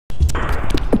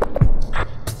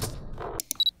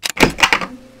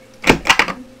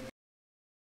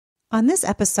On this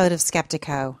episode of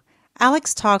Skeptiko,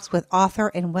 Alex talks with author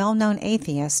and well-known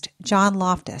atheist John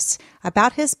Loftus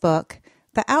about his book,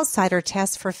 The Outsider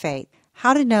Test for Faith: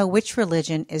 How to Know Which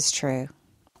Religion is True.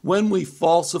 When we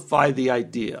falsify the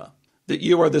idea that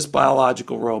you are this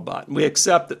biological robot, and we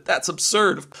accept that that's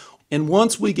absurd, and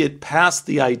once we get past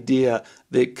the idea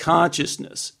that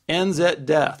consciousness ends at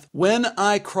death, when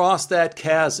I cross that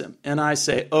chasm and I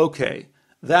say, okay,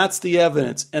 that's the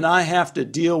evidence and I have to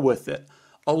deal with it,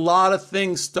 a lot of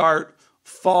things start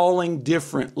falling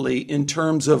differently in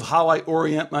terms of how I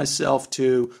orient myself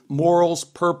to morals,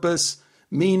 purpose,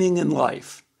 meaning in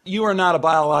life. You are not a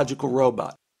biological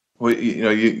robot. Well,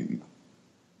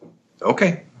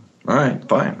 okay, all right,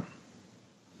 fine.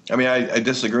 I mean, I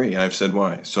disagree, and I've said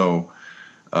why. So,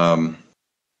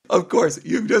 of course,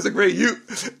 you disagree. You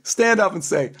stand up and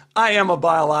say, I am a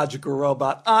biological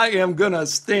robot. I am going to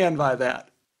stand by that.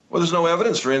 Well, there's no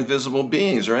evidence for invisible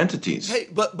beings or entities. Hey,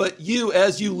 but you,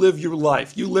 as you live your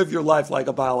life like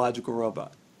a biological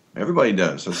robot. Everybody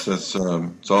does. That's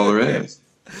all there is.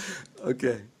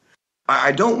 Okay.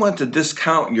 I don't want to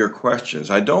discount your questions.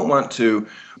 I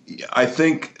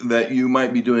think that you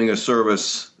might be doing a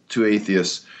service to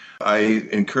atheists. I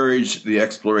encourage the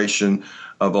exploration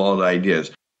of all the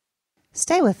ideas.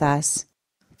 Stay with us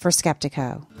for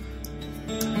Skeptiko.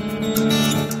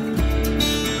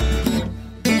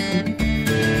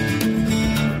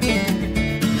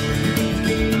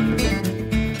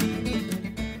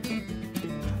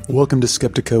 Welcome to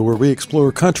Skeptiko, where we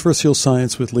explore controversial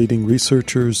science with leading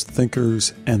researchers,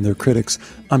 thinkers, and their critics.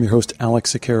 I'm your host,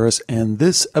 Alex Tsakiris, and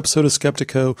this episode of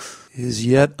Skeptiko is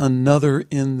yet another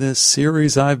in this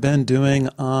series I've been doing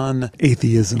on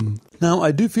atheism. Now,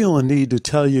 I do feel a need to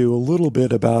tell you a little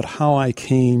bit about how I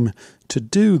came to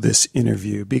do this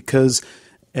interview, because,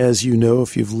 as you know,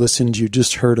 if you've listened, you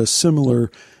just heard a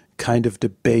similar kind of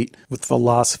debate with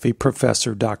philosophy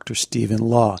professor Dr. Stephen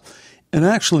Law. And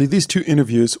actually, these two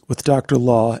interviews with Dr.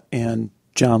 Law and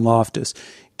John Loftus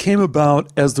came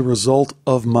about as the result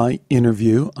of my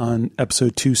interview on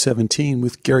episode 217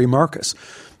 with Gary Marcus.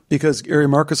 Because Gary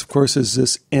Marcus, of course, is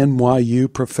this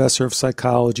NYU professor of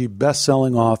psychology,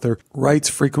 best-selling author, writes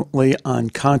frequently on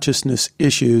consciousness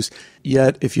issues,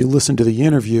 yet if you listen to the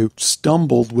interview,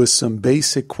 stumbled with some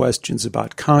basic questions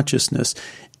about consciousness.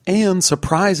 And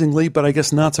surprisingly, but I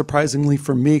guess not surprisingly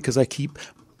for me, because I keep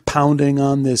pounding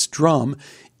on this drum,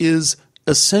 is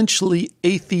essentially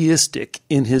atheistic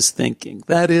in his thinking.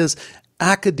 That is,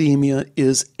 academia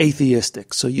is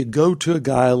atheistic. So you go to a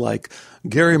guy like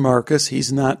Gary Marcus,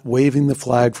 he's not waving the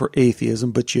flag for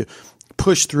atheism, but you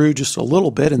push through just a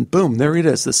little bit and boom, there it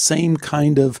is, the same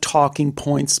kind of talking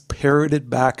points parroted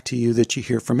back to you that you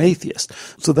hear from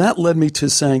atheists. So that led me to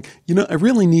saying, I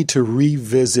really need to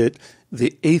revisit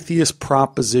the atheist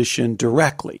proposition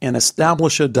directly and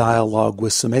establish a dialogue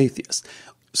with some atheists.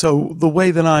 So the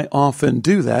way that I often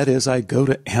do that is I go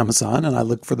to Amazon and I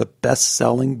look for the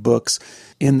best-selling books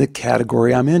in the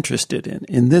category I'm interested in.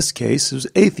 In this case, it was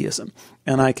atheism.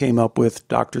 And I came up with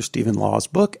Dr. Stephen Law's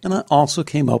book, and I also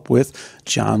came up with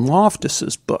John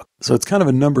Loftus's book. So it's kind of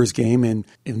a numbers game in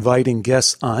inviting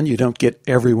guests on. You don't get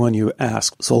everyone you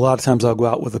ask. So a lot of times I'll go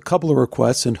out with a couple of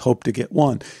requests and hope to get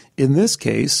one. In this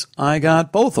case, I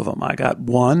got both of them. I got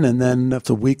one, and then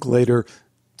a week later,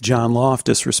 John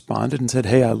Loftus responded and said,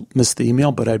 hey, I missed the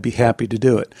email, but I'd be happy to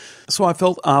do it. So I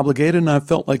felt obligated, and I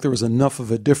felt like there was enough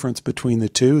of a difference between the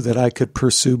two that I could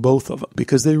pursue both of them,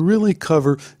 because they really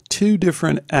cover two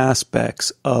different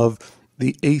aspects of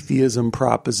the atheism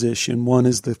proposition. One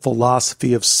is the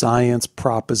philosophy of science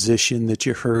proposition that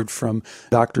you heard from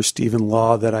Dr. Stephen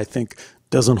Law that I think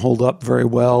doesn't hold up very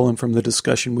well, and from the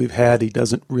discussion we've had, he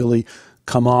doesn't really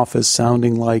come off as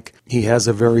sounding like he has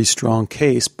a very strong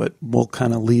case, but we'll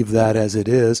kind of leave that as it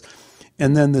is.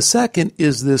 And then the second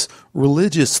is this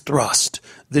religious thrust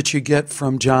that you get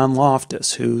from John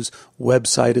Loftus, whose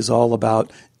website is all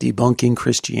about debunking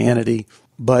Christianity,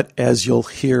 but as you'll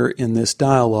hear in this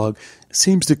dialogue,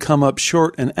 seems to come up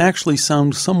short and actually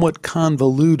sound somewhat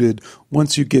convoluted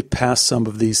once you get past some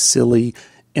of these silly,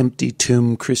 empty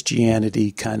tomb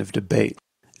Christianity kind of debate.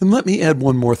 And let me add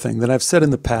one more thing that I've said in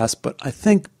the past, but I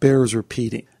think bears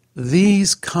repeating.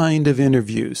 These kind of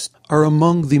interviews are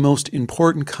among the most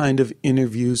important kind of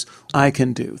interviews I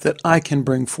can do, that I can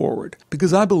bring forward.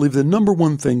 Because I believe the number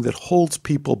one thing that holds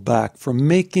people back from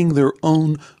making their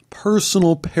own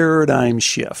personal paradigm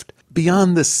shift,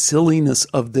 beyond the silliness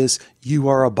of this "you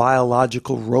are a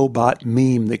biological robot"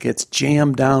 meme that gets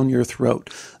jammed down your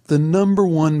throat, the number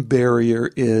one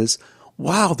barrier is,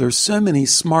 wow, there's so many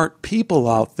smart people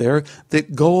out there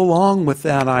that go along with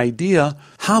that idea.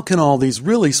 How can all these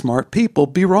really smart people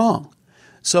be wrong?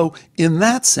 So in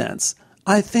that sense,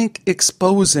 I think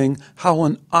exposing how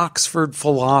an Oxford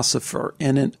philosopher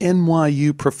and an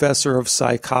NYU professor of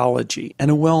psychology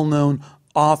and a well-known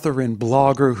author and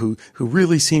blogger who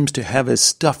really seems to have his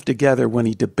stuff together when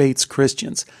he debates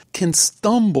Christians can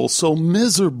stumble so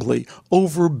miserably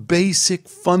over basic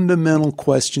fundamental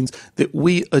questions that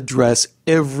we address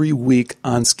every week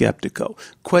on Skeptiko.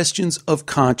 Questions of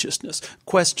consciousness,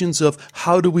 questions of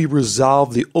how do we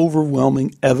resolve the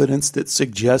overwhelming evidence that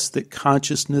suggests that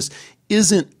consciousness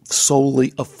isn't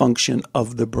solely a function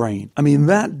of the brain. I mean,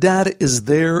 that data is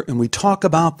there, and we talk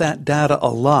about that data a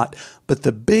lot, but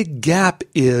the big gap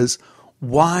is,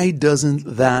 why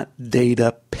doesn't that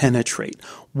data penetrate?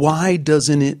 Why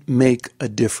doesn't it make a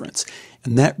difference?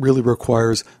 And that really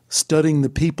requires studying the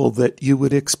people that you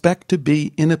would expect to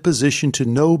be in a position to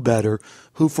know better,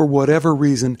 who for whatever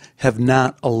reason have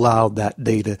not allowed that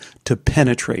data to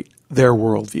penetrate their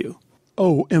worldview.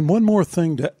 Oh, and one more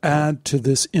thing to add to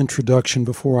this introduction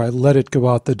before I let it go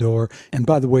out the door. And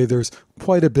by the way, there's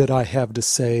quite a bit I have to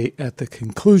say at the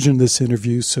conclusion of this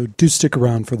interview, so do stick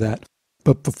around for that.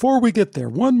 But before we get there,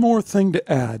 one more thing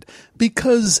to add,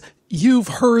 because you've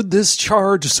heard this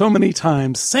charge so many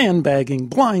times, sandbagging,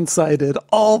 blindsided,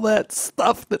 all that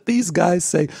stuff that these guys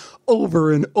say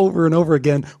over and over and over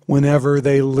again whenever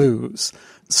they lose.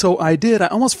 So I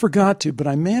almost forgot to, but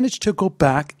I managed to go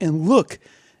back and look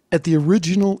at the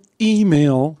original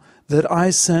email that I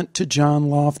sent to John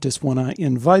Loftus when I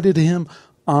invited him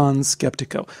on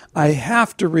Skeptiko. I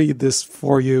have to read this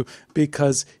for you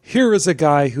because here is a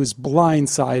guy who's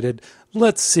blindsided.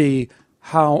 Let's see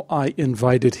how I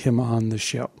invited him on the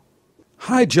show.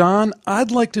 Hi, John.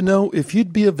 I'd like to know if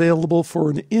you'd be available for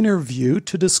an interview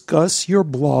to discuss your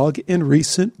blog and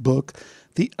recent book,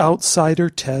 The Outsider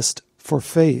Test for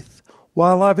Faith.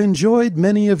 While I've enjoyed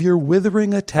many of your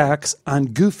withering attacks on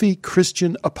goofy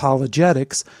Christian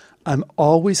apologetics, I'm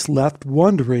always left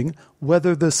wondering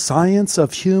whether the science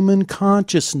of human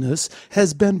consciousness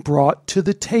has been brought to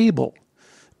the table.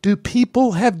 Do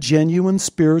people have genuine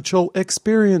spiritual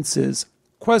experiences? ?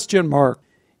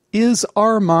 Is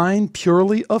our mind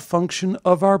purely a function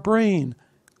of our brain? ?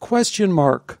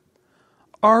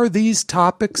 Are these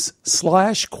topics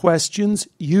 / questions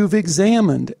you've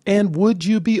examined, and would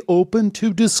you be open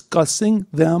to discussing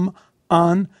them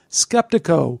on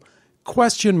Skeptiko? ?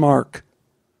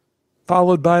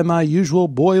 Followed by my usual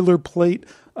boilerplate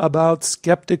about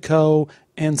Skeptiko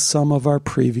and some of our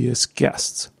previous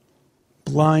guests.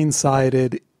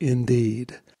 Blindsided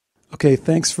indeed. Okay,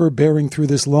 thanks for bearing through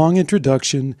this long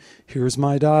introduction. Here's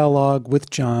my dialogue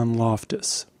with John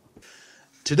Loftus.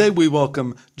 Today we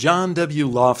welcome John W.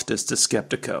 Loftus to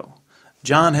Skeptiko.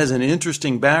 John has an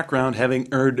interesting background, having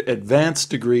earned advanced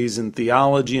degrees in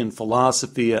theology and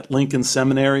philosophy at Lincoln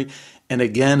Seminary and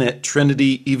again at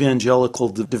Trinity Evangelical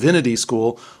Divinity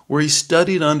School, where he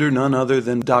studied under none other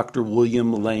than Dr.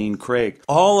 William Lane Craig.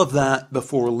 All of that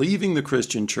before leaving the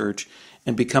Christian church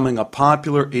and becoming a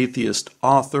popular atheist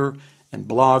author and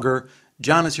blogger.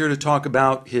 John is here to talk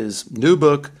about his new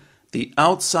book, The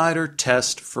Outsider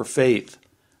Test for Faith: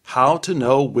 How to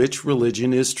Know Which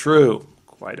Religion is True.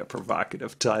 Quite a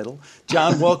provocative title.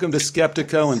 John, welcome to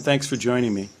Skeptiko, and thanks for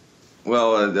joining me.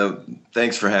 Well,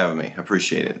 thanks for having me. I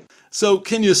appreciate it. So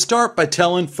can you start by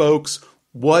telling folks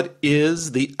what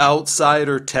is the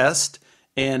outsider test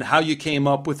and how you came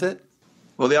up with it?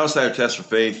 Well, the outsider test for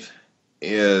faith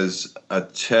is a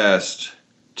test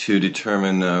to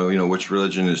determine, which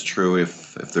religion is true,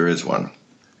 if there is one.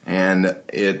 And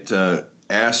it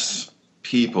asks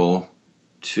people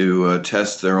to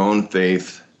test their own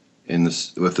faith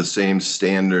with the same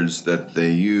standards that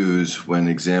they use when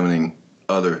examining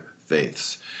other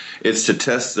faiths. It's to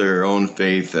test their own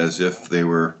faith as if they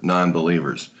were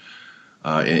non-believers,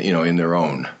 in their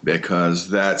own, because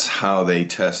that's how they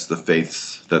test the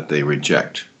faiths that they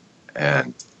reject.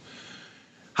 And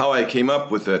how I came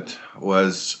up with it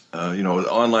was,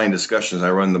 online discussions.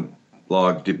 I run the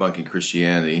blog Debunking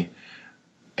Christianity,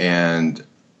 and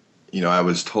I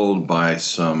was told by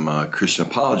some Christian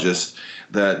apologists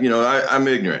that I'm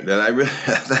ignorant, that I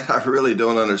really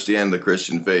don't understand the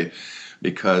Christian faith,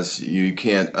 because you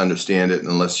can't understand it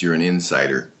unless you're an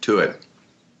insider to it.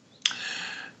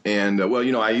 And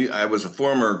I was a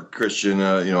former Christian,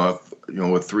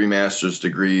 with 3 master's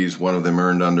degrees, one of them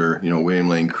earned under William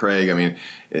Lane Craig. I mean,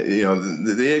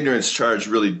 the ignorance charge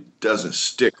really doesn't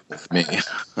stick with me,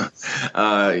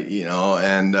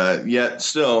 and yet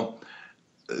still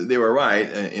they were right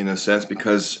in a sense,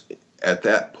 because at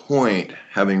that point,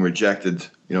 having rejected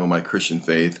my Christian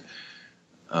faith,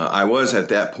 I was at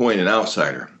that point an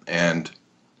outsider, and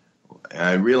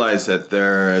I realized that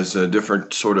there is a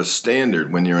different sort of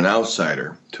standard when you're an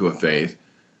outsider to a faith,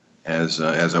 as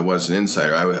I was an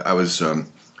insider. I was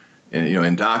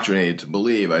indoctrinated to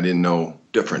believe I didn't know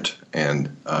different,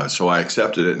 and so I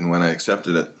accepted it. And when I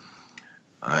accepted it,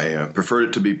 I preferred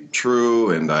it to be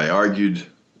true, and I argued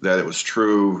that it was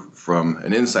true from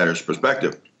an insider's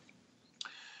perspective.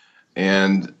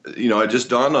 And it just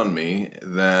dawned on me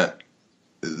that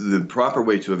the proper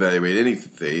way to evaluate any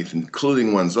faith,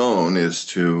 including one's own, is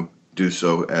to do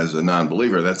so as a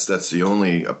non-believer. That's the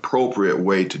only appropriate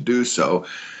way to do so.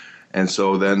 And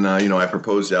so then, I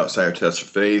proposed the outsider test for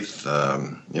faith,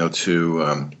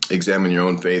 to examine your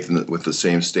own faith with the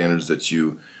same standards that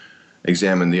you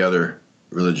examine the other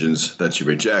religions that you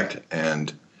reject.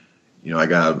 And, I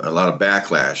got a lot of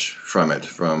backlash from it,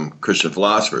 from Christian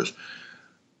philosophers.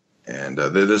 And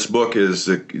this book is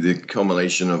the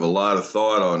culmination of a lot of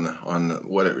thought on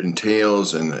what it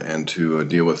entails and to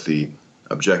deal with the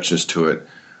objections to it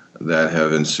that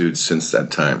have ensued since that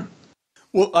time.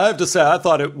 Well, I have to say, I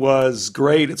thought it was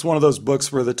great. It's one of those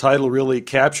books where the title really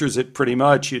captures it pretty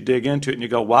much. You dig into it and you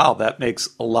go, wow, that makes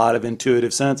a lot of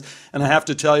intuitive sense. And I have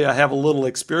to tell you, I have a little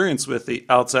experience with the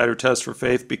Outsider Test for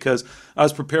Faith because I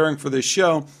was preparing for this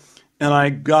show and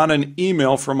I got an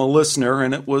email from a listener,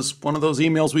 and it was one of those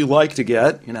emails we like to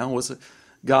get. It was a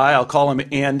guy, I'll call him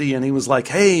Andy, and he was like,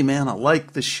 hey, man, I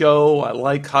like the show. I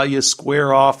like how you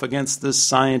square off against this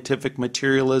scientific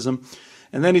materialism.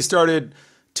 And then he started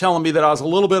telling me that I was a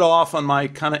little bit off on my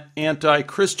kind of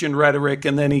anti-Christian rhetoric,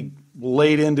 and then he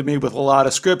laid into me with a lot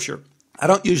of scripture. I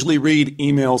don't usually read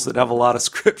emails that have a lot of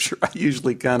scripture. I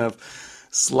usually kind of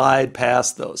slide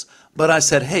past those. But I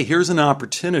said, hey, here's an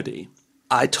opportunity.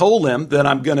 I told him that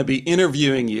I'm going to be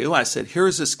interviewing you. I said,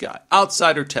 here's this guy,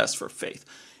 outsider test for faith.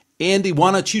 Andy,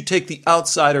 why don't you take the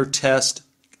outsider test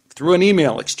through an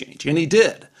email exchange? And he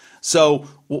did. So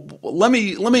let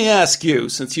me ask you,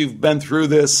 since you've been through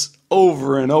this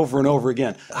over and over and over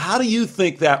again, how do you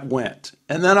think that went?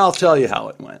 And then I'll tell you how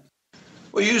it went.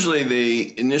 Well, usually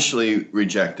they initially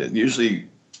reject it. Usually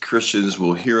Christians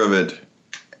will hear of it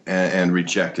and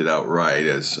reject it outright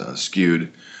as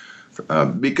skewed.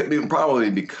 Probably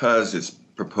because it's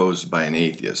proposed by an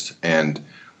atheist, and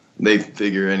they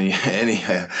figure any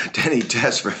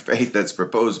test for faith that's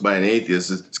proposed by an atheist,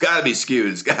 it's got to be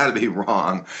skewed, it's got to be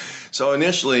wrong. So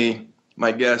initially,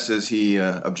 my guess is he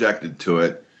objected to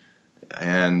it,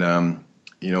 and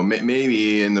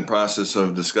maybe in the process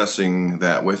of discussing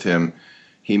that with him,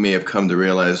 he may have come to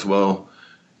realize, well,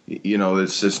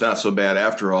 it's not so bad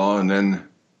after all, and then.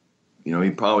 He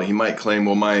might claim,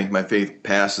 well, my faith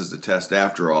passes the test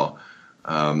after all.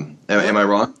 Am I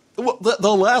wrong? Well,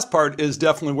 the last part is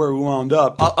definitely where we wound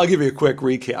up. I'll give you a quick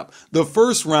recap. The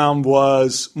first round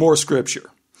was more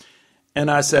scripture. And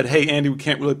I said, hey, Andy, we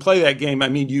can't really play that game. I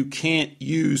mean, you can't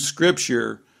use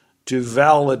scripture to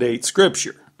validate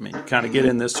scripture. I mean, you kind of get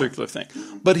in this circular thing.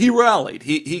 But he rallied.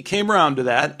 He came around to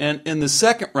that. And in the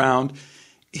second round,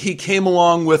 he came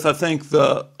along with, I think,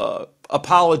 the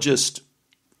apologist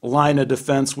line of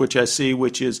defense, which I see,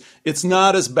 which is, it's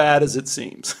not as bad as it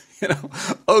seems.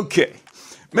 Okay,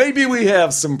 maybe we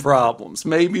have some problems.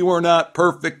 Maybe we're not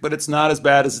perfect, but it's not as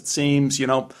bad as it seems.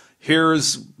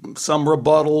 Here's some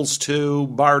rebuttals to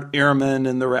Bart Ehrman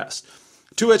and the rest.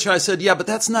 To which I said, yeah, but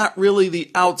that's not really the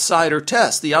outsider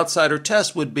test. The outsider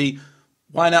test would be,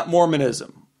 why not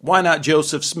Mormonism? Why not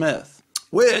Joseph Smith?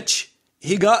 Which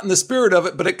he got in the spirit of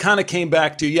it, but it kind of came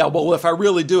back to, yeah, well, if I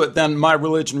really do it, then my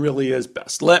religion really is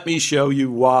best. Let me show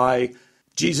you why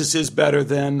Jesus is better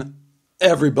than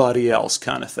everybody else,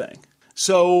 kind of thing.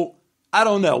 So I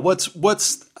don't know.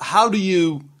 How do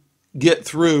you get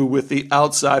through with the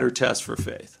outsider test for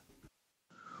faith?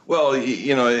 Well,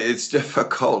 it's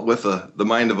difficult with the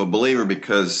mind of a believer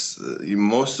because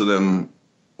most of them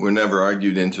were never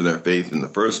argued into their faith in the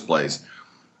first place.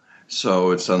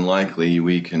 So it's unlikely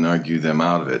we can argue them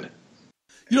out of it.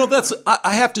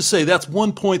 I have to say, that's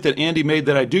one point that Andy made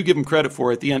that I do give him credit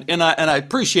for at the end. And I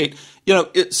appreciate,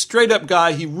 it's straight up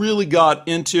guy. He really got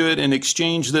into it and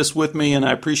exchanged this with me, and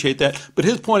I appreciate that. But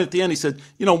his point at the end, he said,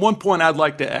 one point I'd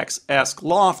like to ask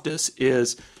Loftus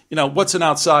is, what's an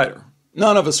outsider?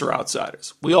 None of us are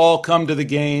outsiders. We all come to the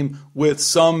game with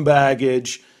some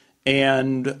baggage.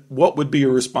 And what would be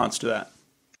your response to that?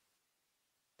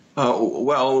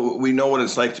 Well, we know what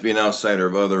it's like to be an outsider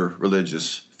of other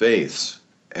religious faiths,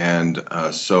 and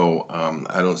so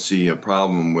I don't see a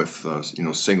problem with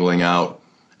singling out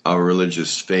our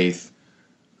religious faith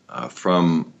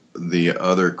from the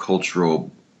other cultural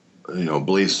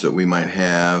beliefs that we might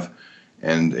have,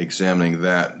 and examining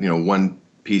that one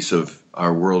piece of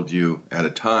our worldview at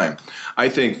a time. I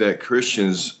think that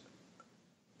Christians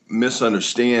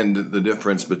misunderstand the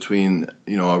difference between,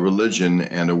 a religion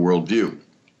and a worldview.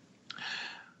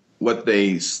 What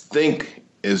they think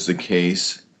is the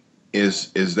case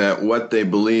is that what they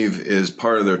believe is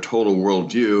part of their total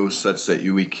worldview, such that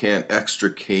we can't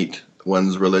extricate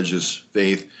one's religious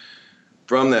faith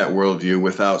from that worldview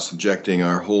without subjecting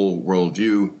our whole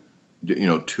worldview,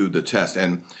 to the test.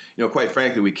 And, quite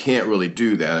frankly, we can't really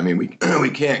do that. I mean, we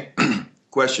can't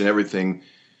question everything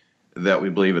that we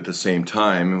believe at the same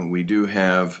time. We do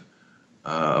have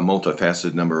a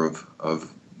multifaceted number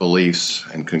of beliefs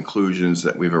and conclusions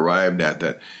that we've arrived at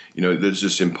that, it's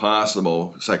just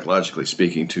impossible, psychologically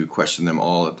speaking, to question them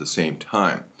all at the same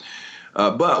time.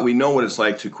 But we know what it's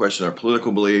like to question our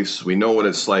political beliefs. We know what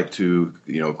it's like to,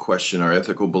 question our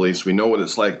ethical beliefs. We know what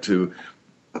it's like to,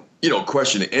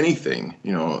 question anything.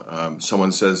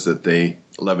 Someone says that they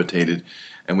levitated,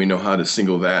 and we know how to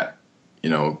single that,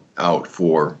 out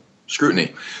for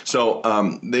scrutiny. So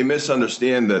they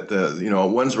misunderstand that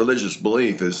one's religious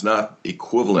belief is not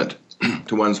equivalent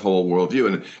to one's whole worldview.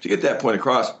 And to get that point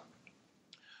across,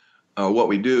 what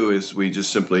we do is we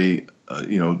just simply,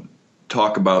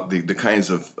 talk about the kinds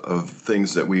of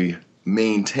things that we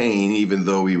maintain, even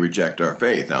though we reject our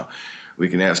faith. Now, we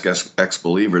can ask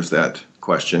ex-believers that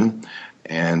question.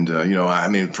 And,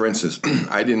 for instance,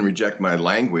 I didn't reject my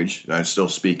language. I still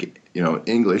speak,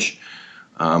 English.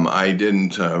 I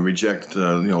didn't reject,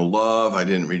 love. I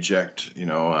didn't reject,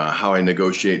 how I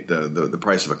negotiate the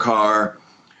price of a car.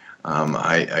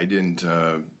 I didn't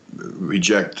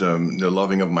reject the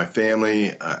loving of my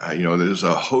family. There's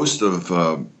a host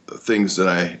of things that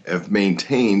I have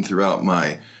maintained throughout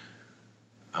my,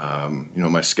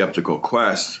 my skeptical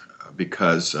quest,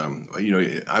 because, I'm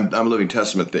a living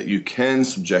testament that you can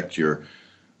subject your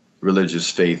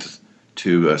religious faith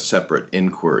to a separate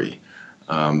inquiry.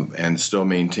 And still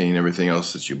maintain everything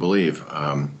else that you believe.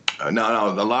 Now,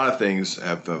 a lot of things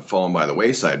have fallen by the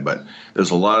wayside, but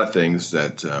there's a lot of things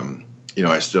that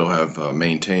I still have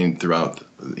maintained throughout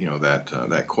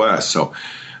that quest. So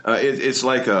it's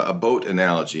like a boat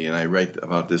analogy, and I write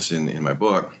about this in my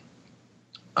book.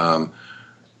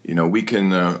 We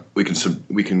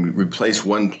can replace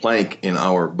one plank in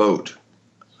our boat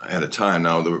at a time.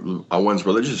 Now, one's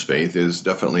religious faith is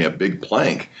definitely a big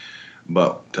plank.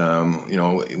 But,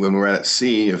 when we're at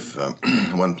sea, if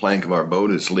one plank of our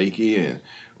boat is leaky,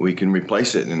 we can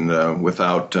replace it and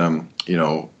without,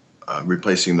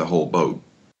 replacing the whole boat.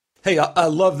 Hey, I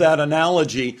love that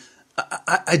analogy.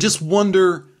 I just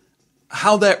wonder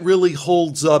how that really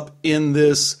holds up in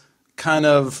this kind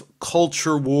of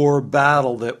culture war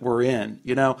battle that we're in.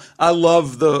 I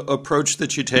love the approach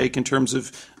that you take in terms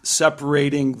of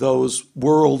separating those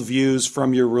worldviews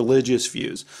from your religious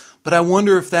views. But I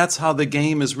wonder if that's how the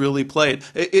game is really played.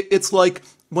 It's like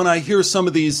when I hear some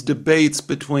of these debates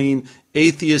between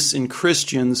atheists and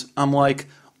Christians, I'm like,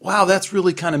 wow, that's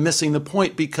really kind of missing the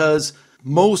point, because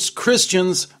most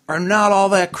Christians are not all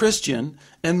that Christian,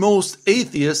 and most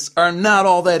atheists are not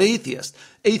all that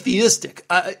atheistic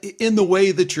in the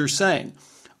way that you're saying.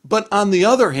 But on the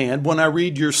other hand, when I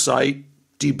read your site,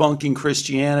 Debunking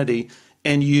Christianity,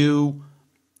 and you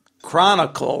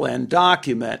chronicle and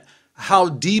document how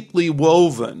deeply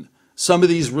woven some of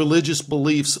these religious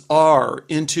beliefs are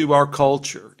into our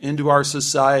culture, into our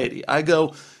society, I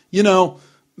go,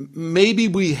 maybe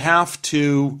we have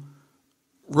to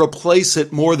replace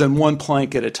it more than one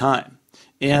plank at a time.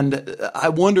 And I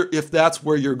wonder if that's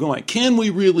where you're going. Can we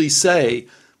really say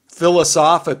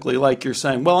philosophically, like you're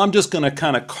saying, well, I'm just going to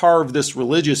kind of carve this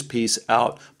religious piece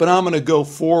out, but I'm going to go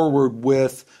forward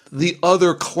with the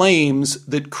other claims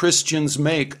that Christians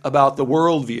make about the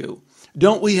worldview?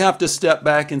 Don't we have to step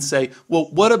back and say, well,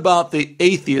 what about the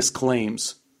atheist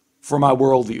claims for my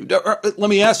worldview? Let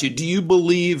me ask you, do you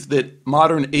believe that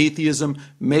modern atheism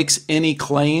makes any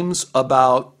claims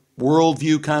about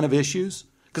worldview kind of issues?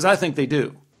 Because I think they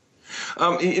do.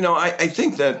 I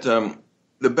think that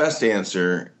the best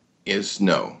answer is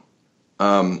no.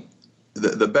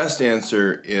 The best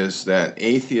answer is that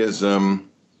atheism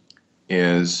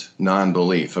is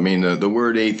non-belief. I mean, the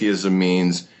word atheism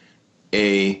means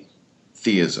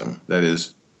atheism, that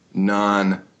is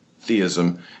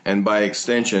non-theism, and by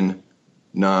extension,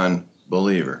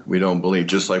 non-believer. We don't believe,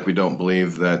 just like we don't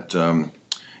believe that,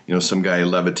 some guy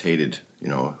levitated,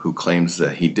 who claims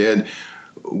that he did.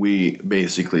 We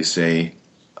basically say,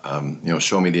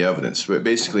 show me the evidence. But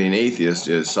basically, an atheist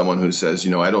is someone who says,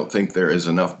 I don't think there is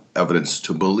enough evidence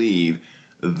to believe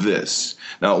this.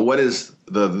 Now, what is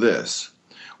the this?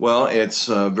 Well, it's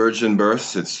virgin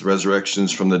births, it's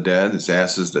resurrections from the dead, it's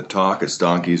asses that talk, it's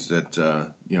donkeys that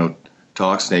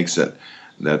talk, snakes that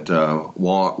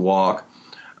walk.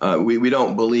 We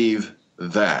don't believe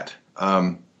that.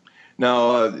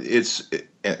 It's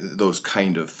those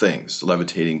kind of things,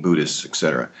 levitating Buddhists,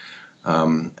 etc.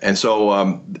 And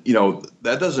so,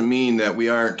 that doesn't mean that we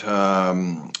aren't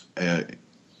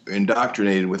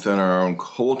indoctrinated within our own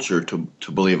culture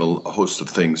to believe a host of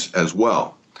things as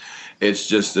well. It's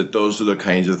just that those are the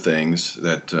kinds of things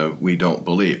that we don't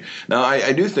believe. Now,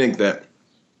 I do think that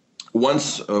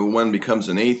once one becomes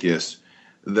an atheist,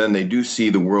 then they do see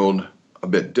the world a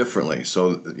bit differently.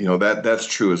 So, that's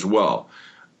true as well.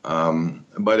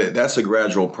 But that's a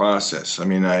gradual process. I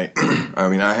mean, I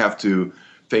have to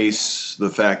face the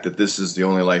fact that this is the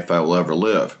only life I will ever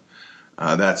live.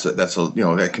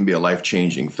 That can be a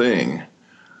life-changing thing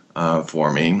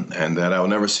for me, and that I will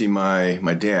never see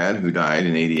my dad, who died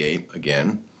in '88,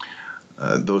 again.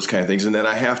 Those kind of things, and that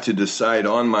I have to decide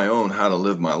on my own how to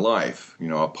live my life,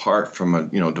 apart from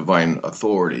a divine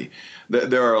authority.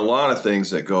 There are a lot of things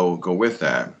that go with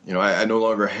that. I no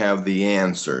longer have the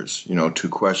answers, to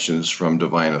questions from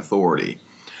divine authority.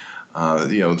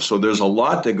 So there's a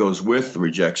lot that goes with the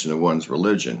rejection of one's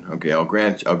religion. Okay, I'll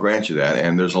grant you that,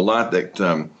 and there's a lot that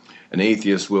an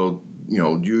atheist will,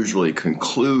 usually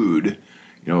conclude,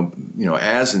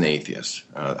 as an atheist.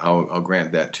 I'll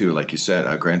grant that too, like you said.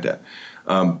 I'll grant that.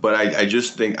 But I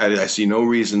just think I see no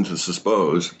reason to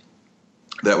suppose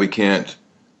that we can't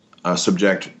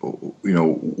subject,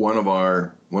 one of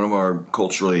our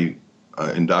culturally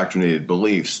indoctrinated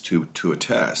beliefs to a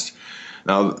test.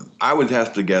 Now, I would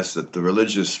have to guess that the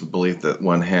religious belief that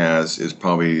one has is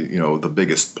probably, the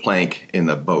biggest plank in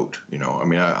the boat.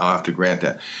 I'll have to grant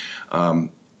that.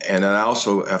 And I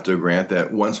also have to grant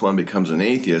that once one becomes an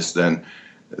atheist,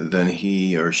 then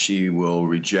he or she will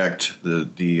reject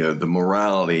the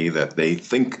morality that they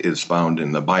think is found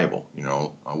in the Bible,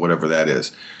 whatever that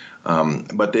is.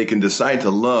 But they can decide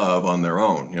to love on their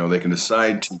own. They can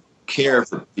decide to care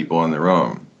for people on their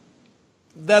own.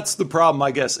 That's the problem,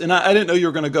 I guess. And I didn't know you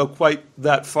were going to go quite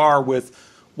that far with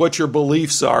what your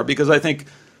beliefs are, because I think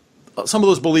some of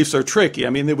those beliefs are tricky. I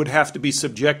mean, they would have to be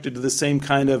subjected to the same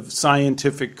kind of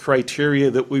scientific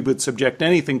criteria that we would subject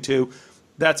anything to.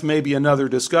 That's maybe another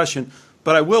discussion.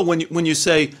 But I will, when you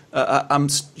say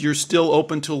you're still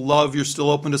open to love, you're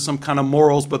still open to some kind of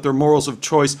morals, but they're morals of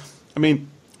choice. I mean,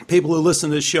 people who listen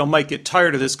to this show might get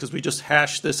tired of this because we just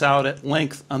hashed this out at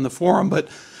length on the forum, but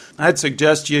I'd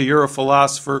suggest you're a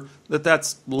philosopher,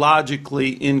 that's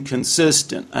logically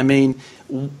inconsistent. I mean,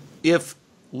 if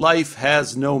life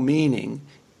has no meaning,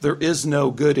 there is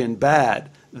no good and bad,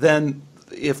 then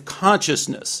if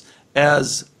consciousness,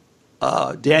 as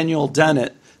Daniel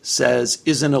Dennett says,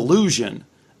 is an illusion,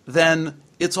 then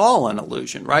it's all an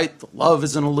illusion, right? Love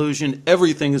is an illusion,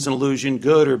 everything is an illusion,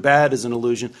 good or bad is an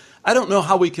illusion. I don't know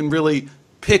how we can really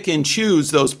pick and choose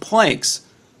those planks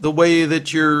the way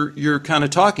that you're kind of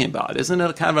talking about. Isn't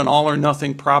it kind of an all or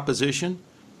nothing proposition?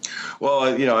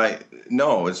 Well,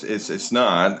 no, it's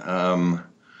not. I'm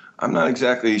not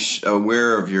exactly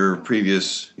aware of your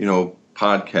previous,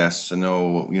 podcasts to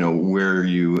know, where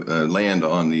you land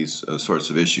on these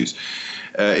sorts of issues.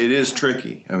 It is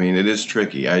tricky. I mean, it is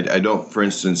tricky. I don't, for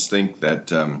instance, think that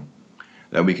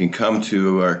that we can come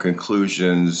to our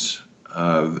conclusions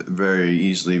very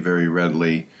easily, very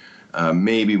readily.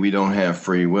 Maybe we don't have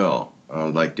free will,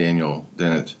 like Daniel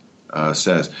Dennett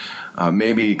says.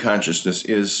 Maybe consciousness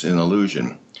is an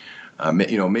illusion.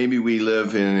 Maybe we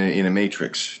live in a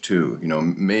matrix too.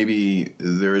 Maybe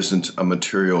there isn't a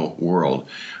material world.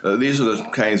 These are the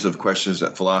kinds of questions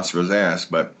that philosophers ask.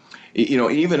 But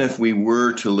even if we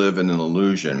were to live in an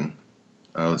illusion,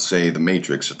 let's say the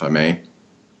matrix, if I may,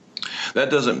 that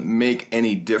doesn't make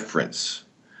any difference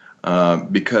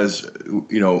because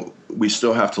we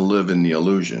still have to live in the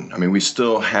illusion. I mean, we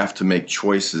still have to make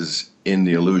choices in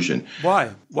the illusion.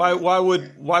 Why? Why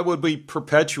would we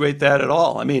perpetuate that at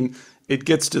all? I mean, it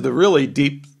gets to the really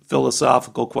deep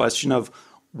philosophical question of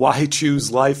why choose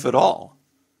life at all?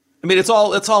 I mean, it's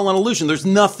all an illusion. There's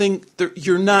nothing.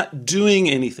 You're not doing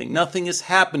anything. Nothing is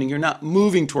happening. You're not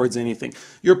moving towards anything.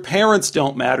 Your parents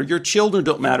don't matter. Your children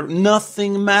don't matter.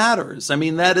 Nothing matters. I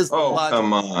mean, that is the logic.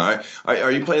 Come on.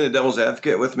 Are you playing the devil's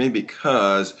advocate with me?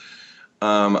 Because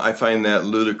I find that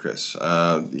ludicrous.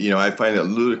 I find it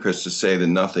ludicrous to say that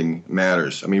nothing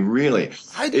matters. I mean, really.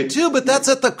 I do too, but that's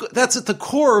at the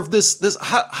core of this.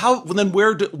 How then?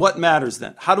 What matters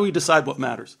then? How do we decide what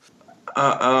matters?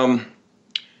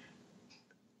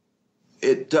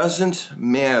 It doesn't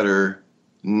matter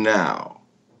now,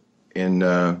 in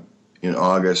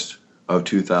August of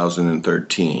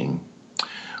 2013,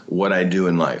 what I do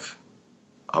in life.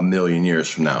 A million years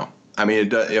from now. I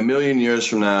mean, a million years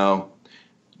from now,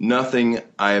 nothing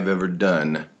I have ever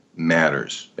done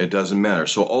matters. It doesn't matter.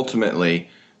 So ultimately,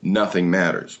 nothing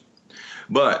matters.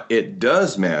 But it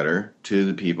does matter to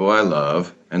the people I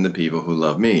love and the people who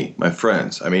love me, my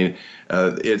friends. I mean,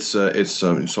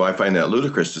 so I find that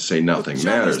ludicrous to say nothing John,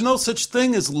 matters. There's no such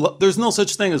thing as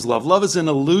love. Love is an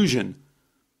illusion.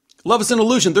 Love is an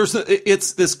illusion.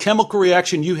 It's this chemical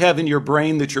reaction you have in your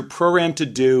brain that you're programmed to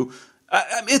do.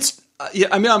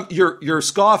 You're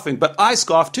scoffing, but I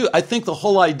scoff too. I think the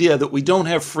whole idea that we don't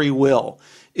have free will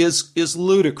is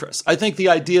ludicrous. I think the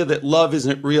idea that love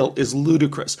isn't real is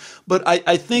ludicrous. But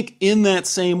I think in that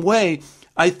same way,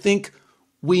 I think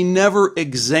we never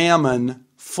examine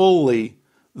fully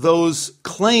those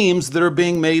claims that are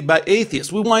being made by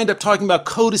atheists. We wind up talking about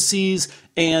codices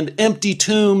and empty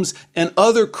tombs and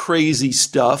other crazy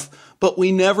stuff, but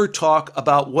we never talk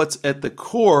about what's at the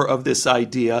core of this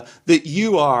idea that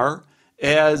you are,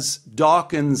 as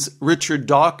Richard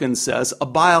Dawkins says, a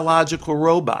biological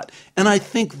robot. And I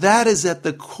think that is at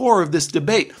the core of this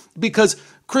debate, because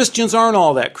Christians aren't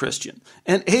all that Christian,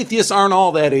 and atheists aren't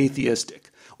all that atheistic.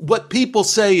 What people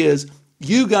say is,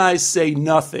 you guys say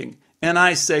nothing, and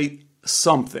I say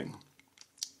something.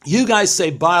 You guys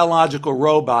say biological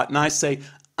robot, and I say,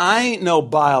 I ain't no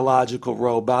biological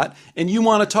robot, and you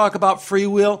want to talk about free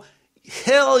will?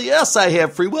 Hell yes, I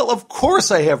have free will. Of course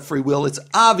I have free will. It's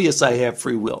obvious I have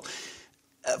free will.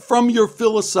 From your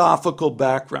philosophical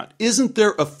background, isn't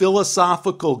there a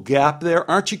philosophical gap there?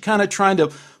 Aren't you kind of trying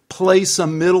to play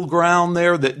some middle ground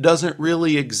there that doesn't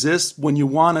really exist when you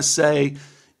want to say,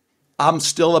 I'm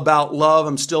still about love,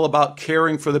 I'm still about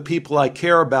caring for the people I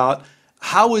care about?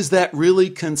 How is that really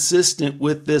consistent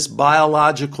with this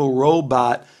biological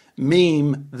robot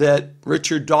meme that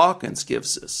Richard Dawkins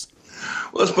gives us?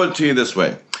 Well, let's put it to you this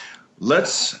way.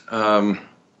 Let's grant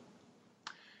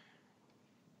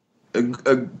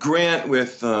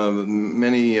with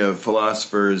many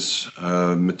philosophers,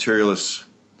 materialists,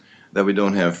 that we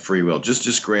don't have free will.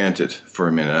 Just grant it for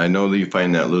a minute. I know that you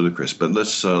find that ludicrous, but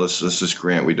let's just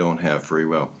grant we don't have free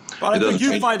will. Well, I think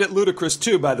you find it ludicrous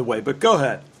too, by the way, but go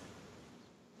ahead.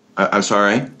 I'm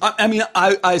sorry?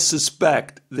 I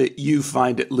suspect that you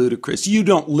find it ludicrous. You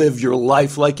don't live your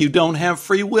life like you don't have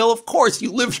free will. Of course,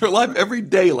 you live your life every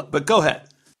day, but go ahead.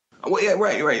 Well, yeah,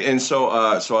 right. And so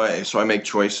I make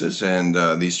choices, and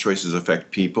these choices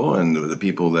affect people, and the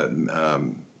people that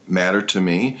matter to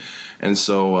me. And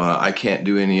so I can't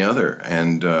do any other.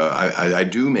 And I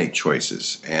do make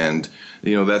choices, and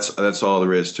that's all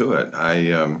there is to it.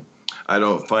 I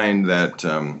don't find that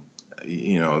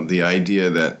the idea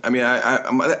that let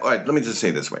me just say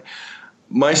it this way: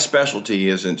 my specialty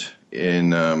isn't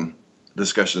in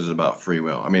discussions about free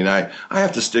will. I mean, I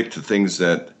have to stick to things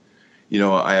that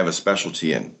I have a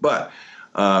specialty in, but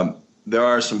there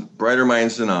are some brighter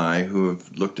minds than I who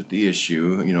have looked at the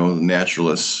issue,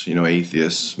 naturalists,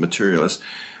 atheists, materialists,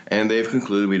 and they've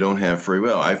concluded we don't have free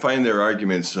will. I find their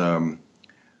arguments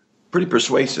pretty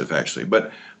persuasive, actually,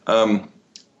 but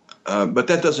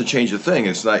that doesn't change a thing.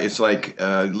 It's like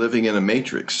living in a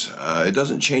matrix. It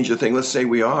doesn't change a thing. Let's say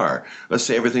we are. Let's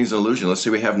say everything's an illusion. Let's say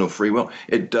we have no free will.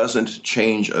 It doesn't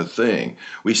change a thing.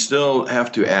 We still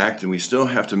have to act, and we still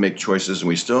have to make choices, and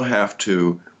we still have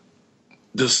to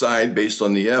decide based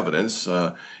on the evidence,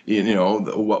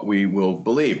 what we will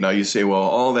believe. Now you say, well,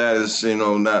 all that is,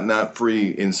 not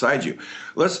free inside you.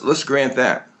 Let's grant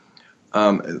that.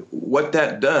 What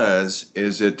that does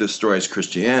is it destroys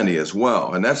Christianity as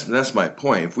well, and that's my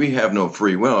point. If we have no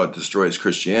free will, it destroys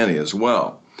Christianity as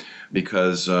well,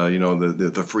 because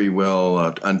the free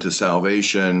will unto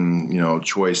salvation,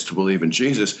 choice to believe in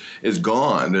Jesus is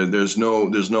gone. There's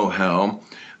no hell.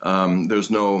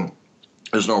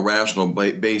 There's no rational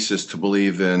basis to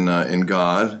believe in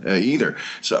God either.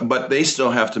 So, but they still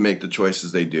have to make the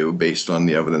choices they do based on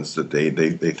the evidence that they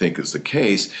think is the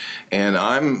case. And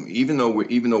even though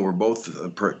we're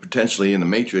both potentially in the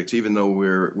matrix, even though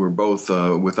we're both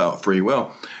without free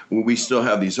will, we still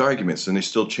have these arguments, and they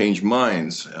still change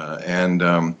minds. There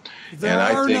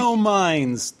are no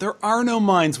minds.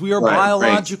 We are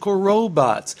biological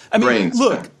robots. I mean, brains.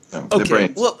 Look. Okay.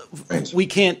 Brains. Well, brains. we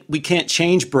can't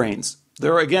change brains.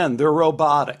 They're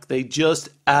robotic. They just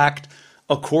act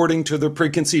according to their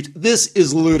preconceived. This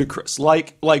is ludicrous.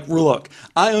 Look,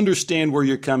 I understand where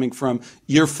you're coming from.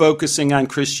 You're focusing on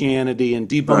Christianity and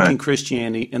debunking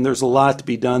Christianity, and there's a lot to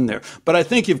be done there. But I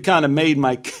think you've kind of made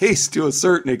my case to a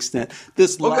certain extent.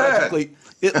 It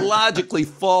logically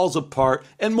falls apart.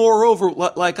 And moreover,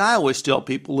 like I always tell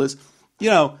people is,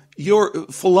 your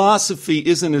philosophy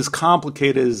isn't as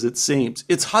complicated as it seems.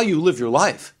 It's how you live your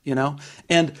life,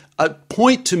 And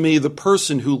point to me the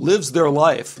person who lives their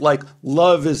life like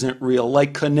love isn't real,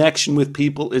 like connection with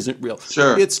people isn't real.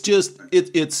 Sure. It's just,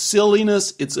 it's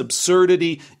silliness, it's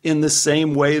absurdity in the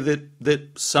same way that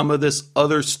some of this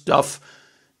other stuff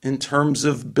in terms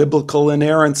of biblical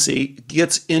inerrancy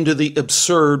gets into the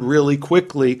absurd really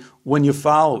quickly when you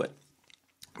follow it.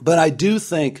 But I do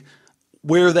think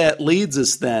where that leads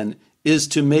us then is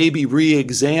to maybe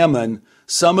re-examine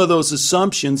some of those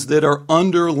assumptions that are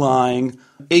underlying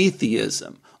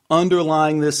atheism,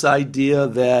 underlying this idea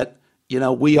that,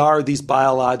 we are these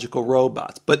biological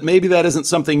robots. But maybe that isn't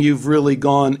something you've really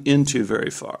gone into very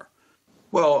far.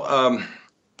 Well,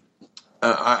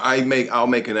 I'll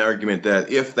make an argument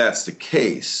that if that's the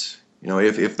case,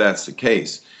 if that's the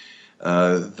case,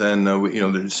 then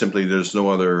there's no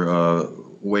other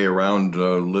way around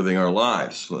living our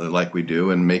lives like we do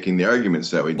and making the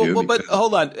arguments that we do. Well, but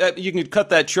hold on, you can cut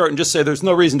that short and just say there's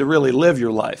no reason to really live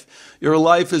your life. Your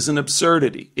life is an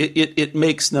absurdity. It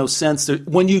makes no sense.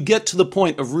 When you get to the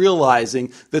point of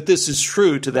realizing that this is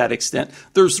true to that extent,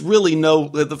 there's really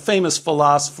the famous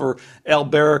philosopher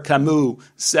Albert Camus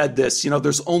said this,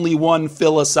 there's only one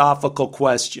philosophical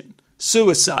question: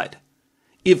 suicide.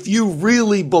 If you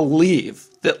really believe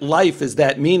that life is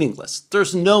that meaningless,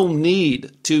 there's no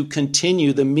need to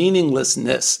continue the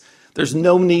meaninglessness. There's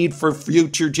no need for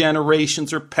future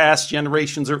generations or past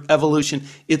generations or evolution.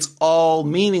 It's all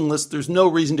meaningless. There's no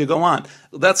reason to go on.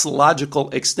 That's the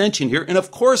logical extension here. And of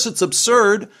course it's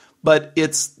absurd, but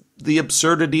it's the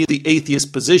absurdity of the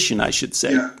atheist position, I should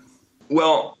say. Yeah.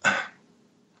 Well,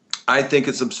 I think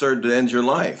it's absurd to end your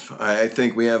life. I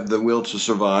think we have the will to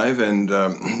survive, and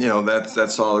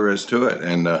that's all there is to it.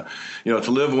 And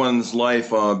to live one's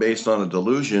life based on a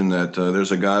delusion that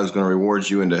there's a God who's going to reward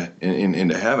you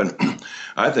into heaven,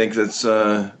 I think that's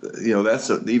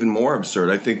even more absurd.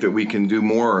 I think that we can do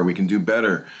more, we can do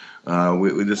better.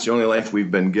 This is the only life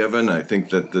we've been given. I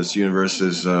think that this universe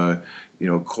is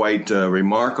quite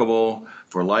remarkable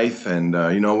for life, and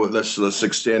let's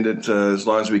extend it as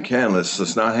long as we can.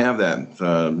 Let's not have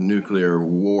that nuclear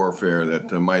warfare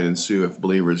that might ensue if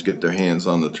believers get their hands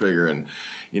on the trigger. And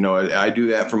I do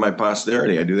that for my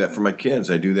posterity. I do that for my kids.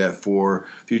 I do that for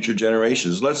future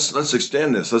generations. Let's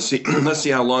extend this. Let's see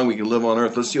how long we can live on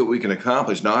Earth. Let's see what we can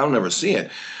accomplish. Now I'll never see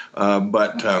it,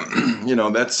 but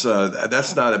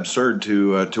that's not absurd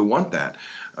to want that.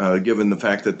 Given the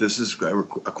fact that this is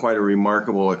quite a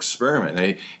remarkable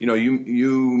experiment.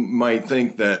 You might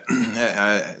think that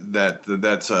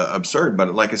that's absurd,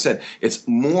 but like I said, it's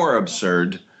more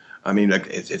absurd. I mean,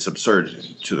 it's absurd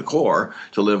to the core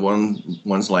to live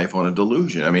one's life on a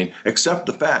delusion. I mean, accept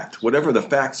the fact, whatever the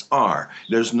facts are.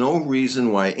 There's no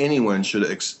reason why anyone should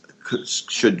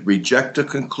reject a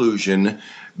conclusion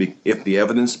if the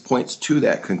evidence points to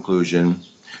that conclusion,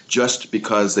 just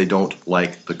because they don't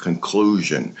like the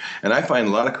conclusion. And I find a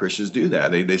lot of Christians do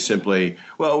that. They simply,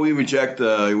 we reject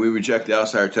the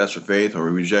outsider test for faith, or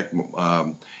we reject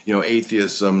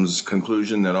atheism's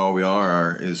conclusion that all we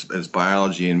are is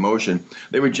biology in motion.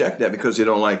 They reject that because they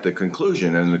don't like the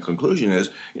conclusion, and the conclusion is,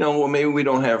 maybe we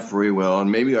don't have free will,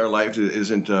 and maybe our life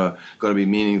isn't going to be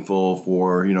meaningful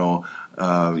for in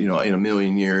a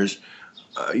million years.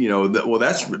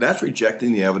 That's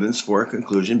rejecting the evidence for a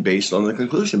conclusion based on the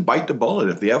conclusion. Bite the bullet.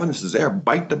 If the evidence is there,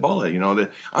 bite the bullet.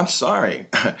 I'm sorry.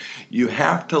 You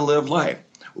have to live life.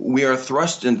 We are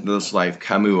thrust into this life,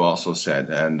 Camus also said,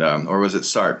 and or was it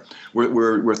Sartre?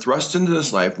 We're thrust into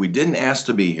this life. We didn't ask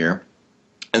to be here,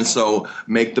 and so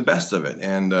make the best of it.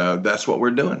 And that's what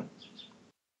we're doing.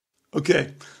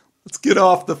 Okay, let's get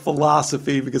off the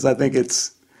philosophy, because I think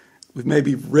we've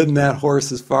maybe ridden that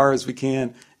horse as far as we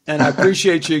can. And I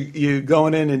appreciate you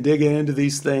going in and digging into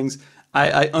these things.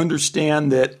 I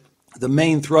understand that the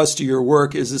main thrust of your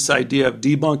work is this idea of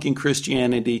debunking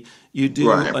Christianity. You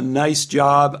do a nice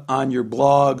job on your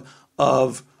blog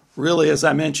of really, as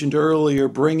I mentioned earlier,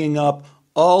 bringing up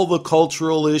all the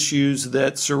cultural issues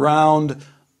that surround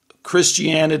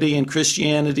Christianity and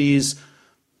Christianity's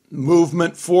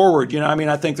movement forward.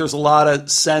 I think there's a lot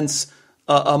of sense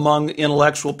among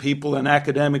intellectual people and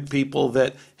academic people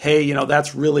that, hey,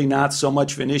 that's really not so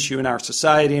much of an issue in our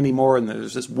society anymore, and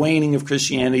there's this waning of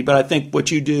Christianity. But I think what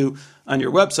you do on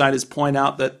your website is point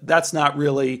out that that's not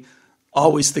really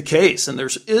always the case, and there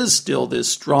is still this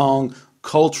strong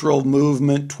cultural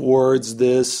movement towards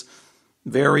this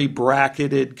very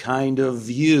bracketed kind of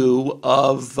view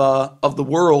of the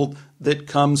world that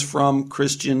comes from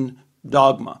Christian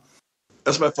dogma.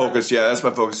 That's my focus. Yeah, that's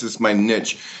my focus. It's my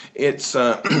niche. It's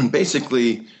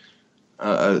basically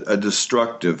a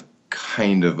destructive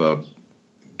kind of a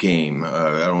game.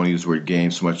 I don't want to use the word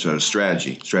game so much.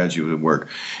 Strategy. Strategy would work.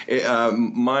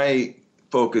 My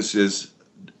focus is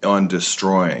on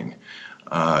destroying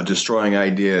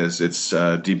ideas. It's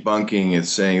debunking. It's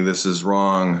saying this is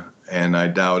wrong and I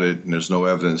doubt it and there's no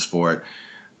evidence for it.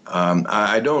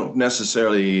 I don't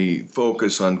necessarily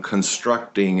focus on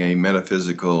constructing a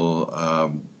metaphysical,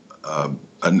 a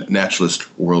naturalist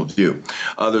worldview.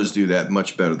 Others do that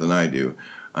much better than I do,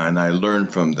 and I learn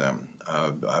from them.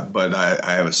 But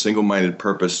I have a single-minded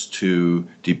purpose to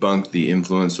debunk the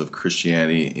influence of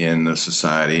Christianity in the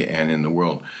society and in the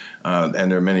world. And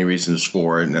there are many reasons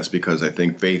for it, and that's because I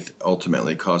think faith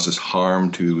ultimately causes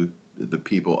harm to the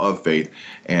people of faith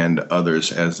and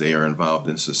others as they are involved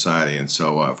in society. And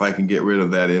so if I can get rid of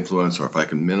that influence, or if I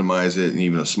can minimize it in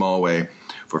even a small way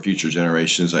for future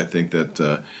generations, I think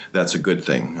that that's a good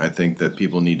thing. I think that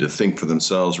people need to think for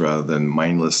themselves rather than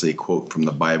mindlessly quote from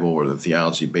the Bible or the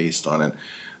theology based on it.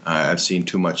 I've seen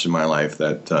too much in my life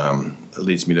that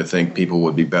leads me to think people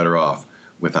would be better off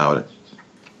without it.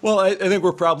 Well, I think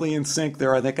we're probably in sync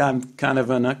there. I think I'm kind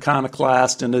of an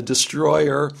iconoclast and a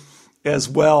destroyer as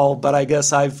well, but I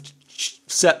guess I've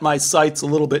set my sights a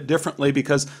little bit differently,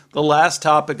 because the last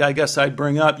topic I guess I'd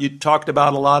bring up, you talked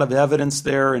about a lot of evidence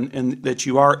there and that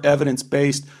you are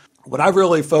evidence-based. What I've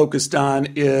really focused on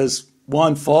is,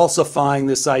 one, falsifying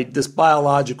this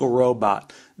biological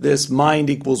robot, this mind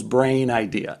equals brain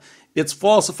idea. It's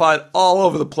falsified all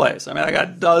over the place. I mean, I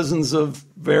got dozens of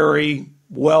very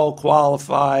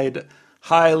well-qualified,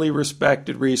 highly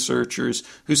respected researchers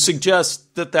who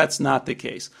suggest that that's not the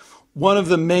case. One of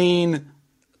the main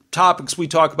topics we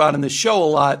talk about in the show a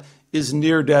lot is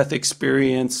near-death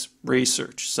experience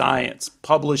research, science,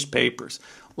 published papers.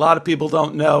 A lot of people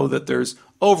don't know that there's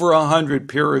over 100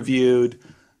 peer-reviewed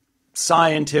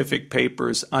scientific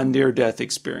papers on near-death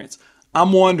experience.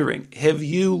 I'm wondering, have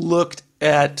you looked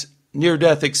at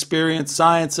near-death experience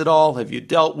science at all? Have you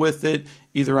dealt with it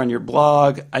either on your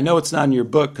blog? I know it's not in your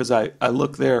book because I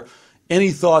look there.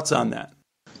 Any thoughts on that?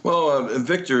 Well,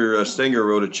 Victor Stenger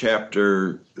wrote a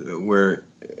chapter where,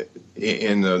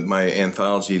 in my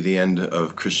anthology, The End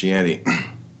of Christianity,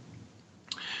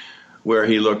 where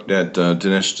he looked at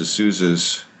Dinesh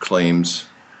D'Souza's claims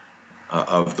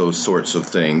of those sorts of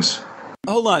things.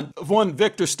 Hold on. One,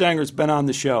 Victor Stenger's been on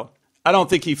the show. I don't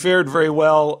think he fared very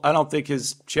well. I don't think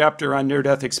his chapter on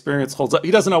near-death experience holds up.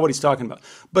 He doesn't know what he's talking about.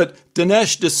 But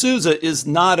Dinesh D'Souza is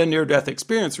not a near-death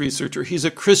experience researcher. He's a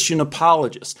Christian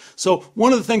apologist. So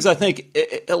one of the things I think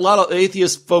a lot of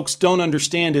atheist folks don't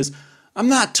understand is I'm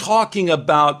not talking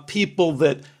about people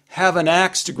that have an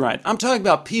axe to grind. I'm talking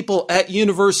about people at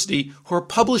university who are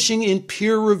publishing in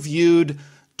peer-reviewed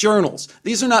journals.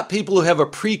 These are not people who have a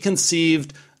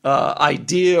preconceived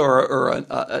idea or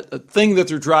a thing that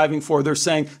they're driving for. They're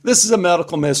saying, this is a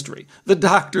medical mystery. The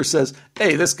doctor says,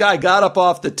 hey, this guy got up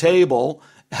off the table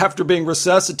after being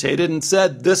resuscitated and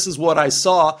said, this is what I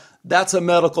saw. That's a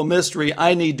medical mystery.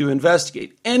 I need to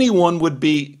investigate. Anyone would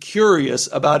be curious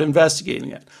about investigating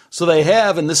it. So they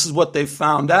have, and this is what they've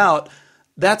found out.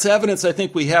 That's evidence I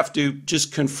think we have to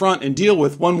just confront and deal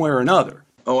with one way or another.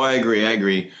 Oh, I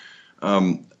agree.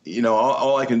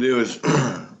 All I can do is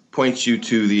point you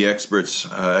to the experts.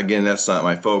 Again, that's not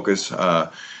my focus.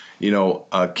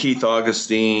 Keith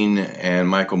Augustine and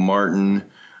Michael Martin,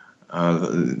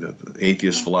 the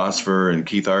atheist philosopher, and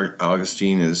Keith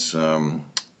Augustine is,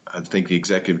 I think, the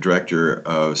executive director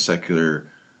of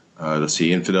secular,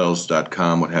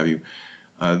 infidels.com, what have you.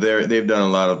 They've done a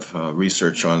lot of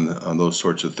research on those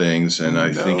sorts of things, and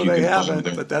I think you they can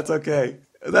haven't, but that's okay.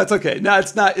 That's okay. No,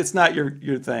 it's not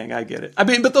your thing. I get it. I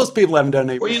mean, but those people haven't done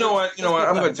any. Well, you know what?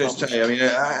 I'm going to just tell you. I mean,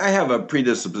 I have a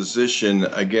predisposition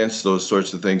against those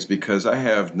sorts of things because I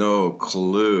have no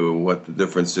clue what the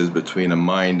difference is between a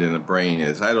mind and a brain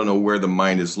is. I don't know where the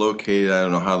mind is located. I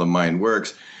don't know how the mind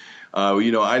works.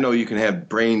 I know you can have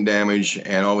brain damage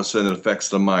and all of a sudden it affects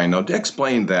the mind. Now, to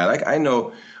explain that, I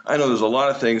know there's a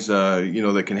lot of things,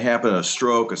 that can happen: a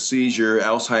stroke, a seizure,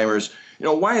 Alzheimer's.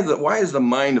 Why is the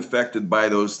mind affected by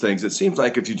those things? It seems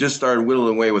like if you just started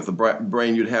whittling away with the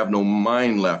brain, you'd have no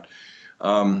mind left.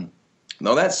 Now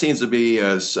that seems to be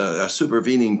a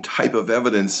supervening type of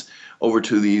evidence over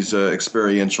to these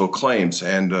experiential claims.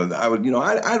 And I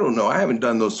don't know. I haven't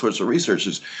done those sorts of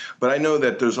researches, but I know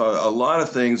that there's a lot of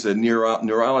things that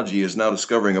neurology is now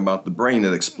discovering about the brain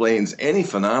that explains any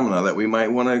phenomena that we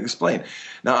might want to explain.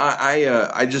 Now,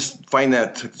 I just find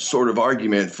that sort of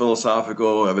argument,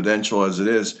 philosophical, evidential as it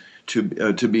is, to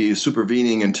be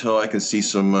supervening until I can see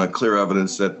some clear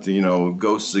evidence that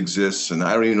ghosts exist, and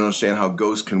I don't even understand how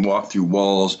ghosts can walk through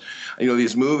walls.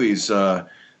 These movies.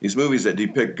 these movies that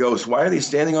depict ghosts, why are they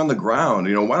standing on the ground?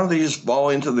 Why don't they just fall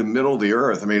into the middle of the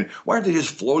earth? I mean, why aren't they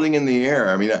just floating in the air?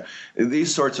 I mean,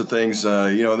 these sorts of things,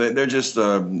 they're just,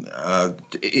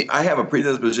 I have a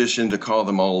predisposition to call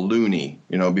them all loony,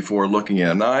 before looking at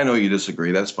them. Now, I know you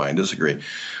disagree. That's fine, disagree.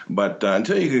 But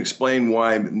until you can explain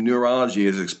why neurology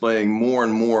is explaining more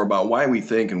and more about why we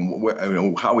think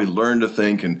and how we learn to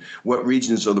think and what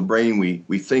regions of the brain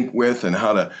we think with and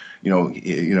how to,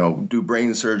 do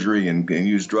brain surgery and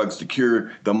use drugs to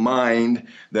cure the mind,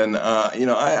 then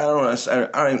I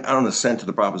don't assent to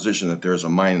the proposition that there's a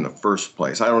mind in the first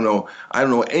place. I don't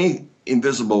know any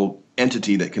invisible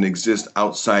entity that can exist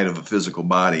outside of a physical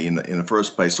body in the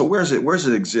first place. So where does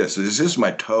it exist? Is this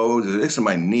my toes? Is this in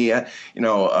my knee?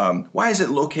 Why is it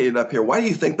located up here? Why do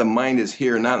you think the mind is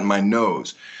here, not in my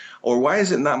nose? Or why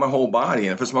is it not my whole body?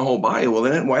 And if it's my whole body, well,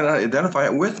 then why not identify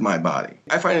it with my body?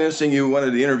 I find it interesting you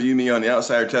wanted to interview me on the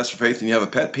outsider test for faith, and you have a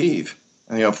pet peeve,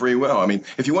 free will. I mean,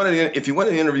 if you wanted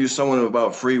to interview someone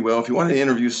about free will, if you wanted to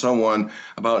interview someone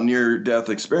about near-death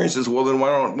experiences, well, then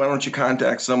why don't you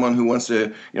contact someone who wants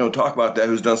to, talk about that,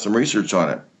 who's done some research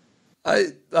on it? I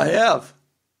have.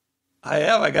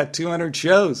 I got 200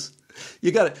 shows.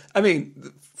 You got to. I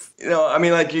mean.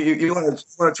 Like you want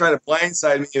to try to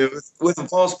blindside me with a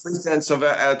false pretense of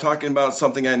talking about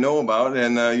something I know about,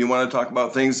 and you want to talk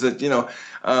about things that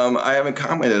I haven't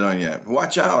commented on yet.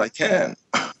 Watch out, I can.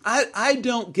 I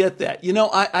don't get that.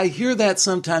 I hear that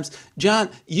sometimes.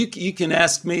 John, you can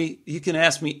ask me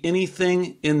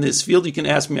anything in this field. You can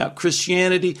ask me about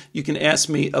Christianity. You can ask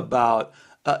me about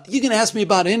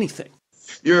anything.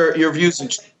 Your views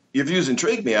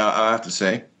intrigue me. I have to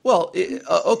say. Well,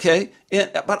 okay,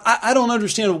 but I don't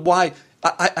understand why.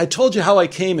 I told you how I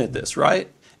came at this,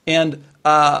 right? And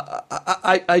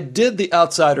I did the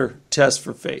outsider test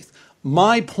for faith.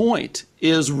 My point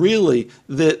is really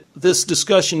that this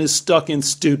discussion is stuck in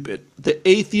stupid. The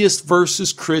atheist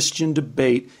versus Christian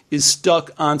debate is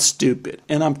stuck on stupid,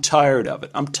 and I'm tired of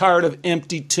it. I'm tired of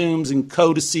empty tombs and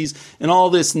codices and all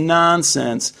this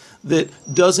nonsense that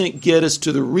doesn't get us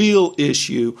to the real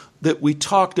issue that we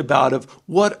talked about of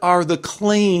what are the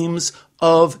claims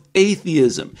of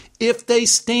atheism. If they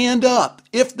stand up,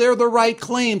 if they're the right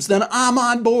claims, then I'm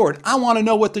on board. I want to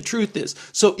know what the truth is.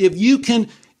 So if you can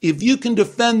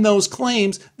defend those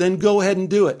claims, then go ahead and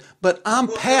do it. But I'm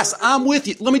with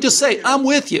you. Let me just say, I'm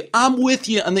with you. I'm with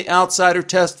you on the outsider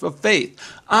test for faith.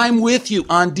 I'm with you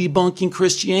on debunking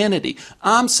Christianity.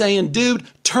 I'm saying, dude,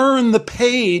 turn the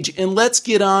page and let's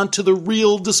get on to the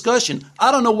real discussion.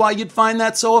 I don't know why you'd find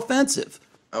that so offensive.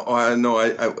 Oh, no,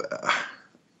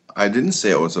 I didn't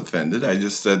say I was offended. I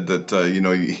just said that,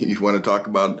 you want to talk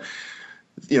about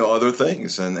other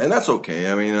things, and that's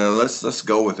okay. I mean, let's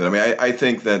go with it. I mean, I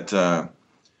think that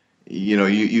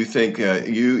you think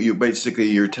you basically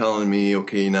you're telling me,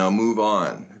 okay, now move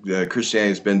on.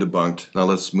 Christianity's been debunked. Now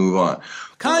let's move on.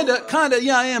 Kinda.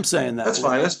 Yeah, I am saying that. That's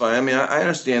fine. I mean, I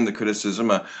understand the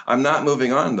criticism. I'm not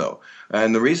moving on though,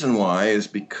 and the reason why is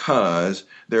because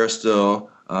there are still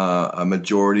a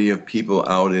majority of people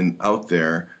out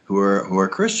there who are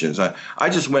Christians. I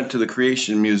just went to the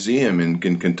Creation Museum in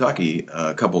Kentucky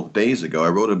a couple of days ago. I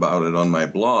wrote about it on my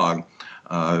blog.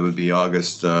 It would be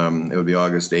August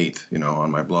 8th, on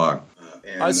my blog.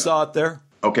 I saw it there.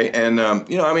 Okay, and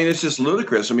it's just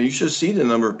ludicrous. I mean, you should see the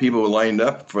number of people lined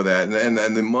up for that,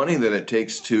 and the money that it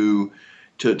takes to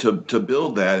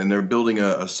build that, and they're building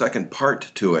a second part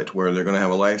to it where they're going to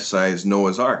have a life-size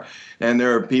Noah's Ark, and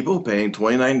there are people paying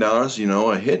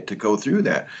 $29, a hit to go through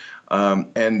that.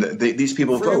 And these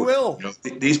people Free vote. will.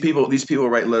 These people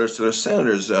write letters to their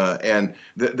senators, and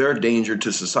they're a danger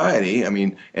to society. I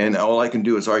mean, and all I can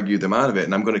do is argue them out of it,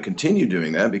 and I'm going to continue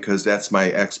doing that because that's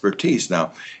my expertise.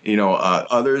 Now,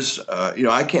 others,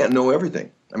 I can't know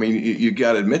everything. I mean, you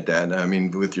got to admit that. I mean,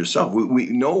 with yourself,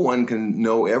 no one can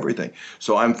know everything.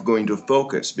 So I'm going to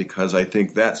focus because I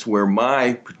think that's where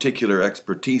my particular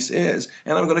expertise is,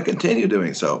 and I'm going to continue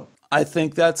doing so. I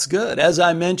think that's good. As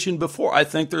I mentioned before, I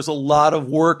think there's a lot of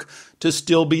work to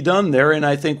still be done there. And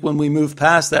I think when we move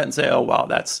past that and say, oh, wow,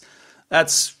 that's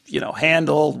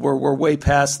handled, we're way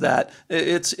past that,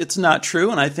 it's not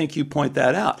true. And I think you point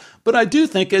that out. But I do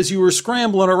think as you were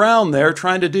scrambling around there,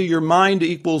 trying to do your mind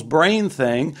equals brain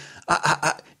thing,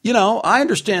 I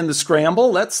understand the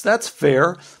scramble. That's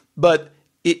fair. But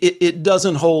it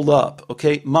doesn't hold up,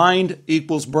 okay? Mind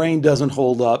equals brain doesn't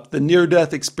hold up. The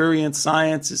near-death experience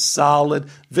science is solid.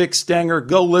 Vic Stenger,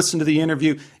 go listen to the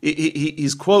interview.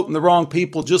 He's quoting the wrong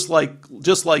people just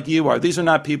like you are. These are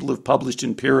not people who've published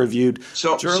in peer-reviewed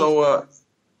journals. So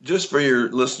just for your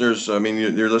listeners, I mean,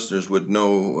 your listeners would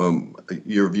know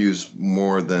your views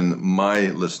more than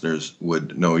my listeners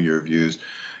would know your views.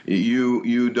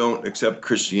 you don't accept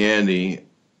Christianity.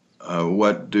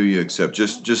 What do you accept?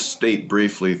 Just state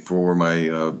briefly for my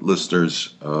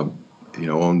listeners,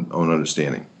 own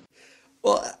understanding.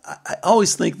 Well, I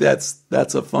always think that's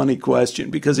a funny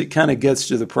question because it kind of gets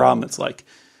to the problem. It's like,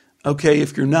 okay,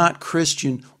 if you're not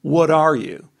Christian, what are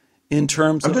you? In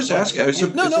terms I'm of just asking.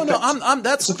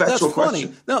 That's a factual funny.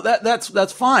 Question. No,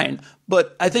 that's fine.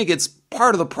 But I think it's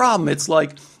part of the problem. It's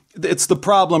like it's the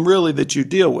problem really that you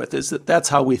deal with is that's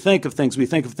how we think of things. We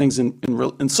think of things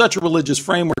in such a religious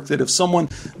framework that if someone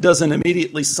doesn't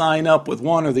immediately sign up with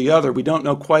one or the other, we don't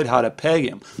know quite how to peg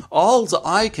him. All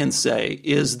I can say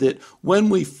is that when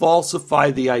we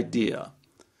falsify the idea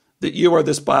that you are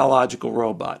this biological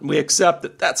robot, and we accept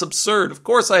that that's absurd. Of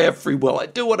course I have free will. I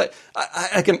do what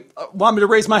I can. Want me to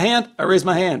raise my hand? I raise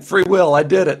my hand. Free will. I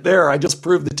did it. There, I just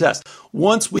proved the test.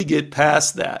 Once we get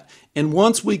past that, and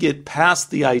once we get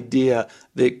past the idea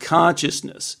that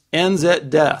consciousness ends at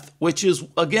death, which is,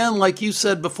 again, like you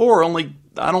said before, only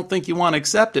I don't think you want to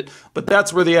accept it, but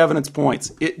that's where the evidence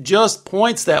points. It just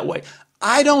points that way.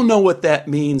 I don't know what that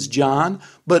means, John,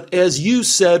 but as you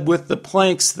said with the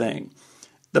planks thing,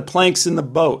 the planks in the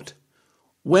boat.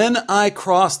 When I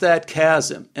cross that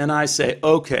chasm and I say,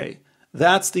 okay,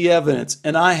 that's the evidence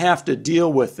and I have to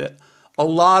deal with it, a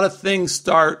lot of things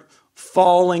start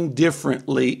falling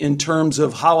differently in terms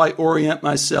of how I orient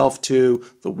myself to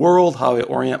the world, how I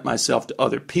orient myself to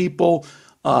other people,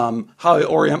 how I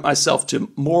orient myself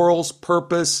to morals,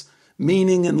 purpose,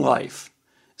 meaning in life.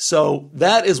 So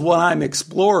that is what I'm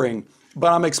exploring.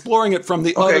 But I'm exploring it from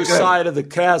the other side of the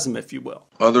chasm, if you will.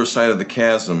 Other side of the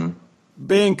chasm.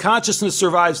 Being consciousness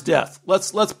survives death.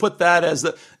 Let's put that as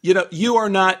the you are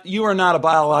not a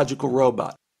biological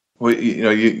robot. Well,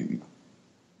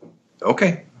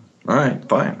 okay, all right,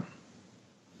 fine.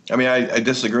 I mean, I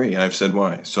disagree, and I've said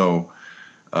why. So,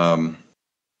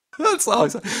 that's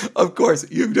always, of course,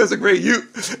 you disagree. You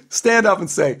stand up and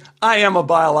say, "I am a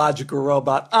biological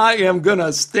robot. I am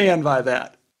gonna stand by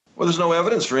that." Well, there's no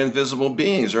evidence for invisible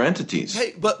beings or entities.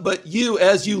 Hey, but you,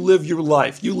 as you live your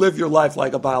life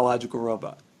like a biological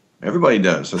robot. Everybody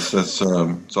does. That's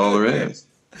all there is.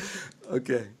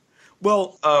 Okay.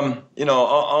 Well,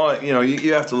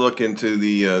 you have to look into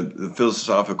the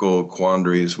philosophical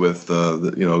quandaries with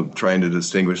trying to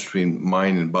distinguish between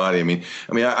mind and body. I mean,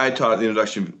 I taught the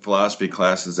introduction to philosophy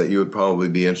classes that you would probably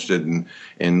be interested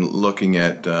in looking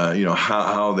at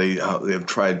how they have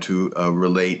tried to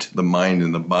relate the mind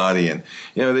and the body, and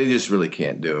they just really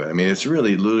can't do it. I mean, it's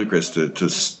really ludicrous to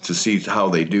see how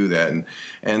they do that,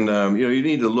 and you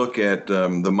need to look at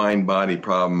the mind body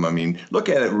problem. I mean, look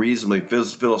at it reasonably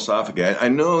philosophically. I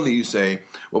know that you say,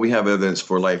 well, we have evidence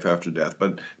for life after death,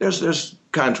 but there's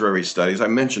contrary studies. I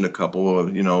mentioned a couple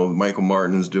of, Michael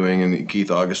Martin's doing and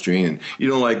Keith Augustine, and you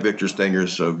don't like Victor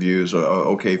Stenger's views.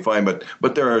 Okay, fine,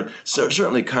 but there are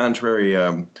certainly contrary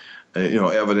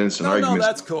evidence and arguments. No,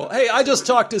 that's cool. Hey, I just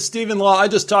talked to Stephen Law.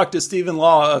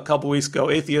 A couple weeks ago,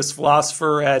 atheist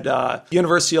philosopher at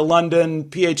University of London,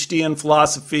 PhD in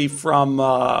philosophy from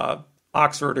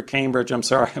Oxford or Cambridge. I'm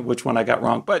sorry, which one I got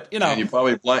wrong. But and you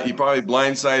probably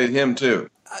blindsided him too.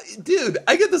 Dude,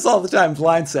 I get this all the time.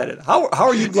 Blindsided. How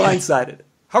are you blindsided?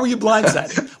 How are you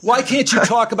blindsided? Why can't you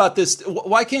talk about this?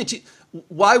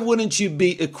 Why wouldn't you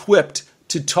be equipped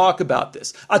to talk about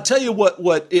this? I'll tell you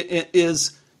what it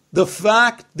is. The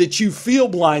fact that you feel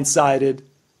blindsided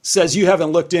says you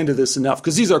haven't looked into this enough,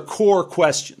 because these are core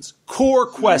questions.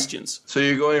 So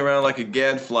you're going around like a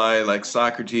gadfly, like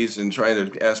Socrates, and trying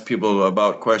to ask people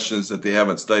about questions that they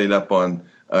haven't studied up on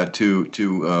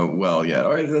too well yet.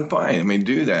 All right, then fine. I mean,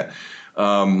 do that.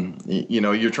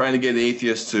 You're trying to get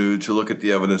atheists to look at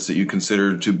the evidence that you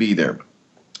consider to be there,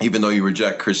 even though you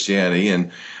reject Christianity,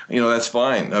 and that's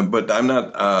fine. But I'm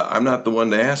not the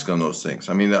one to ask on those things.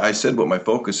 I mean, I said what my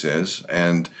focus is,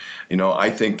 and I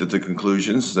think that the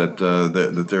conclusions that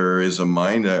there is a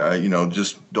mind,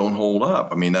 just don't hold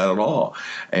up. I mean, not at all.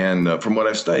 And from what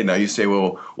I've studied, now you say,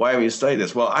 well, why have you studied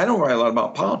this? Well, I don't write a lot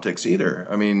about politics either.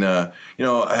 I mean, have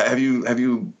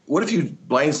you? What if you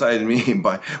blindsided me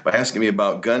by asking me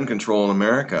about gun control in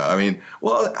America? I mean,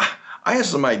 well, I have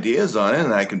some ideas on it,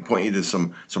 and I can point you to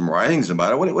some writings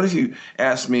about it. What if you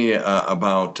asked me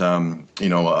about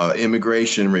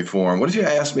immigration reform? What if you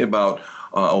asked me about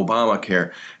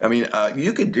Obamacare? I mean,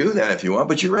 you could do that if you want,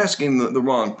 but you're asking the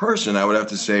wrong person. I would have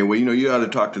to say, well, you got to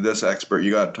talk to this expert,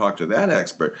 you got to talk to that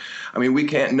expert. I mean, we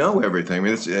can't know everything. I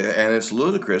mean, it's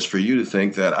ludicrous for you to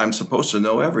think that I'm supposed to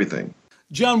know everything.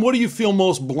 John, what do you feel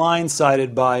most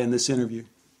blindsided by in this interview?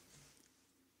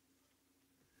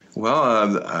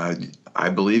 Well, I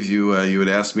believe you would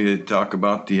ask me to talk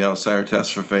about the outsider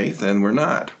test for faith, and we're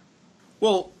not.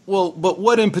 Well, but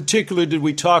what in particular did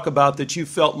we talk about that you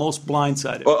felt most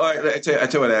blindsided? Well, I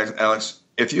tell you what, Alex.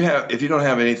 If you don't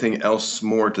have anything else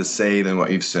more to say than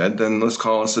what you've said, then let's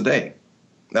call us a day.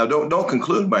 Now, don't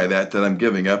conclude by that I'm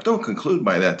giving up. Don't conclude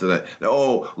by that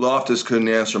Loftus couldn't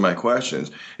answer my questions.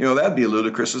 That'd be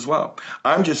ludicrous as well.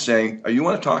 I'm just saying, you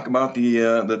want to talk about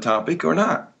the topic or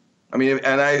not? I mean,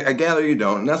 and I gather you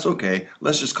don't, and that's okay.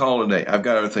 Let's just call it a day. I've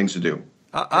got other things to do.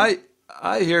 I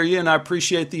hear you, and I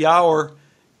appreciate the hour,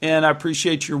 and I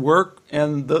appreciate your work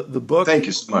and the book. Thank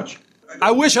you so much.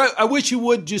 I wish you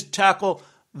would just tackle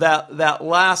that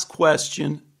last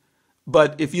question.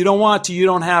 But if you don't want to, you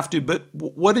don't have to. But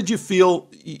what did you feel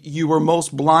you were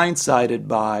most blindsided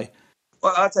by?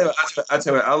 Well, I'll tell you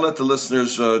what, I'll let the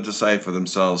listeners decide for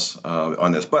themselves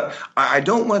on this. But I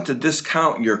don't want to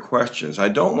discount your questions. I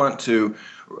don't want to.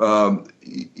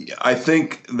 I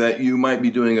think that you might be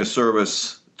doing a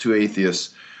service to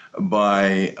atheists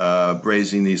by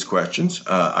raising these questions.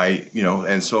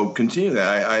 And so continue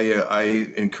that. I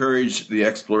encourage the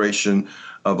exploration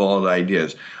of all the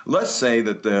ideas. Let's say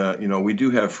that we do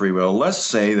have free will. Let's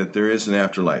say that there is an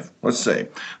afterlife. Let's say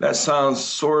that sounds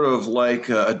sort of like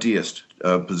a deist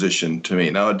position to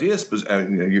me. Now, a deist,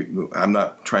 I'm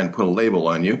not trying to put a label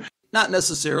on you. Not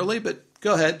necessarily, but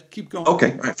go ahead, keep going.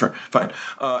 Okay, all right, fine.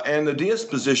 And the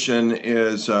deist position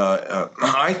is,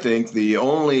 I think, the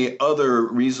only other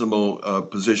reasonable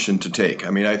position to take.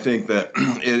 I mean, I think that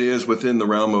it is within the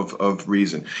realm of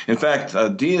reason. In fact,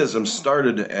 deism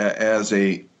started as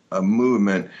a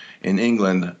movement in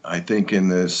England, I think in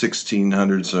the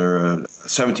 1600s or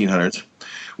 1700s,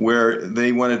 where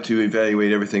they wanted to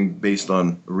evaluate everything based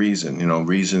on reason,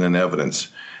 reason and evidence.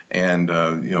 And,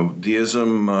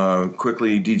 deism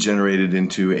quickly degenerated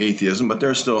into atheism, but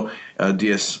there's still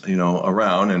deists,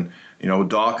 around. And,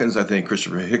 Dawkins, I think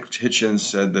Christopher Hitchens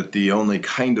said that the only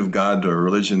kind of God or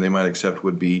religion they might accept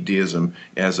would be deism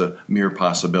as a mere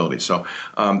possibility. So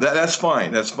that's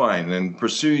fine. That's fine. And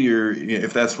pursue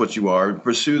if that's what you are,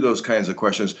 pursue those kinds of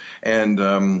questions. And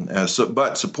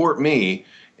but support me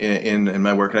in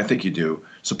my work, and I think you do.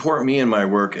 Support me in my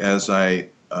work as I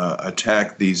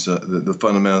attack these the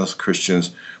fundamentalist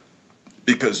Christians,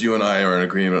 because you and I are in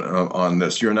agreement on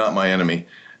this. You're not my enemy.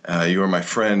 You are my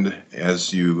friend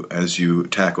as you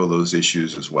tackle those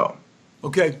issues as well.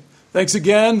 Okay. Thanks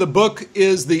again. The book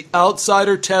is The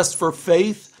Outsider Test for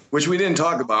Faith, which we didn't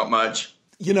talk about much.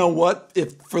 You know what?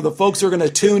 If for the folks who are going to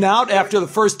tune out after the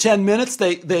first 10 minutes,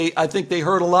 I think they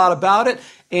heard a lot about it.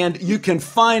 And you can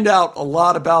find out a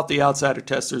lot about the Outsider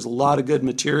Test. There's a lot of good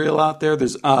material out there.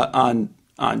 There's on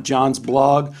John's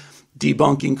blog,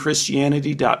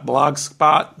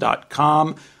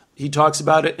 debunkingchristianity.blogspot.com. He talks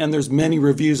about it, and there's many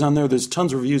reviews on there. There's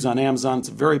tons of reviews on Amazon. It's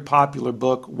a very popular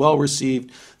book,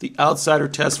 well-received. The Outsider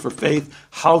Test for Faith,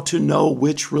 How to Know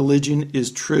Which Religion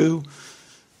is True.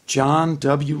 John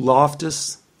W.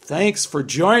 Loftus, thanks for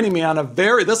joining me on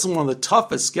this is one of the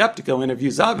toughest Skeptiko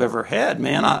interviews I've ever had,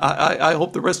 man. I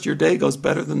hope the rest of your day goes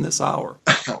better than this hour.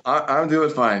 I'm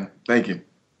doing fine. Thank you.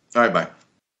 All right, bye.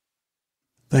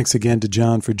 Thanks again to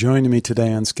John for joining me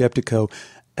today on Skeptiko.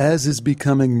 As is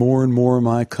becoming more and more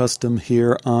my custom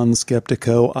here on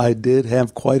Skeptiko, I did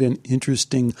have quite an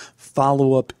interesting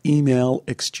follow-up email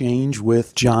exchange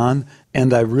with John,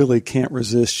 and I really can't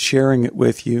resist sharing it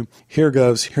with you. Here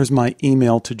goes. Here's my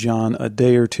email to John a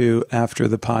day or two after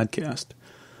the podcast.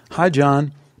 Hi,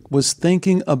 John. Was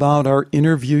thinking about our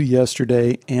interview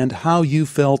yesterday and how you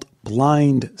felt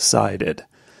blindsided.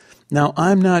 Now,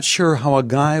 I'm not sure how a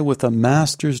guy with a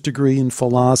master's degree in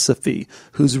philosophy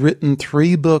who's written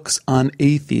 3 books on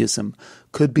atheism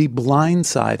could be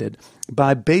blindsided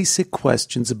by basic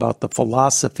questions about the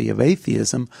philosophy of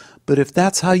atheism, but if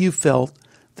that's how you felt,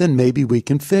 then maybe we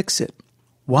can fix it.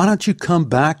 Why don't you come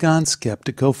back on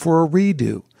Skeptiko for a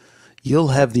redo? You'll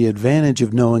have the advantage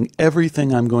of knowing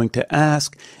everything I'm going to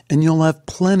ask, and you'll have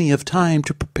plenty of time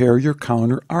to prepare your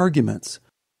counter-arguments.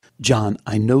 John,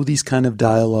 I know these kind of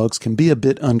dialogues can be a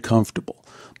bit uncomfortable,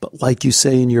 but like you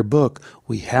say in your book,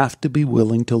 we have to be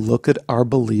willing to look at our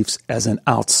beliefs as an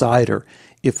outsider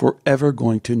if we're ever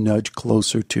going to nudge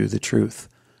closer to the truth.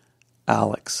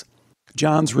 Alex.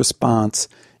 John's response,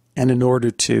 and in order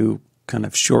to kind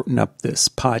of shorten up this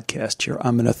podcast here,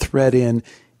 I'm going to thread in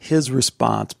his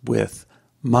response with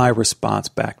my response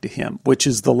back to him, which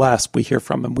is the last we hear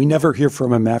from him. We never hear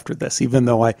from him after this, even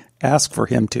though I ask for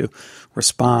him to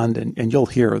respond, and you'll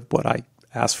hear what I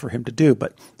asked for him to do,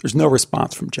 but there's no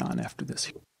response from John after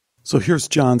this. So here's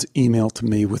John's email to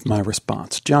me with my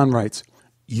response. John writes,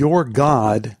 "Your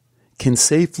God can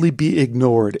safely be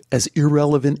ignored as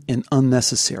irrelevant and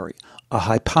unnecessary, a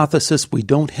hypothesis we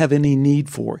don't have any need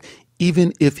for,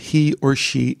 even if he or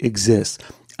she exists.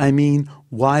 I mean,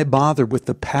 why bother with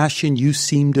the passion you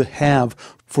seem to have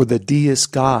for the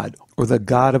deist God or the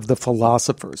God of the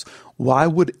philosophers? Why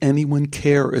would anyone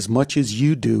care as much as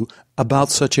you do about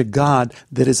such a God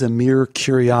that is a mere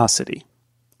curiosity?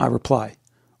 I reply,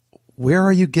 where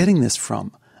are you getting this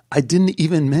from? I didn't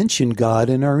even mention God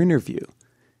in our interview.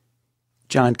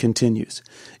 John continues,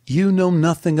 you know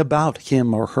nothing about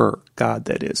him or her, God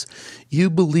that is. You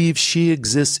believe she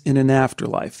exists in an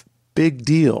afterlife. Big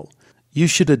deal. You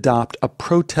should adopt a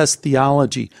protest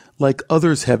theology like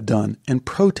others have done and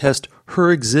protest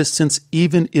her existence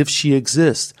even if she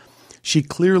exists. She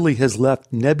clearly has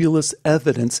left nebulous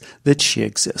evidence that she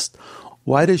exists.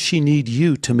 Why does she need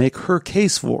you to make her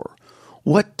case for her?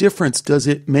 What difference does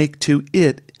it make to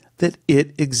it that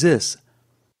it exists?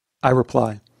 I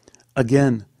reply,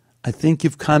 again, I think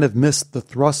you've kind of missed the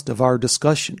thrust of our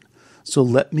discussion. So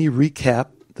let me recap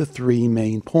the 3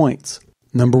 main points.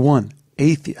 Number 1,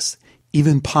 atheists,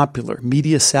 even popular,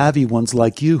 media-savvy ones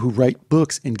like you who write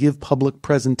books and give public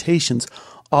presentations,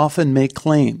 often make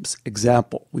claims.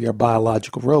 Example, we are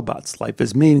biological robots, life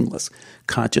is meaningless,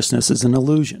 consciousness is an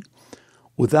illusion,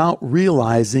 without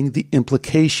realizing the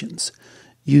implications.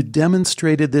 You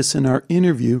demonstrated this in our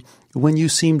interview when you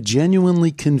seemed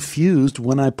genuinely confused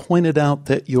when I pointed out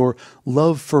that your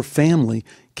love for family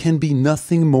can be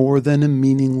nothing more than a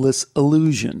meaningless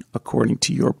illusion, according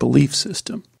to your belief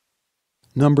system.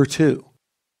 Number 2,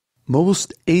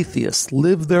 most atheists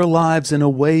live their lives in a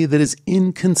way that is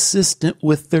inconsistent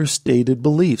with their stated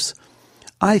beliefs.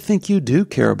 I think you do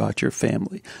care about your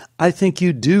family. I think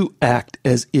you do act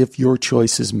as if your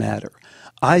choices matter.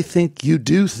 I think you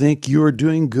do think you are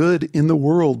doing good in the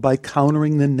world by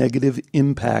countering the negative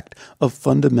impact of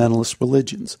fundamentalist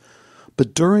religions.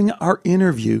 But during our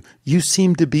interview, you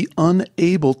seem to be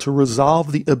unable to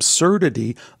resolve the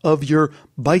absurdity of your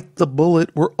bite the bullet,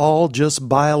 we're all just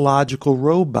biological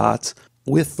robots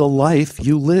with the life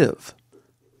you live.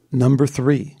 Number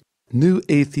 3, new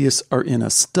atheists are in a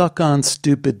stuck-on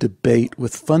stupid debate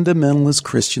with fundamentalist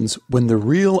Christians when the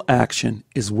real action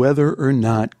is whether or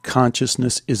not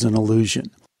consciousness is an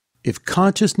illusion. If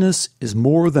consciousness is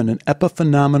more than an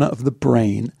epiphenomena of the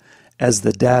brain, as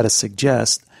the data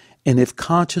suggest, and if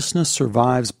consciousness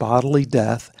survives bodily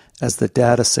death, as the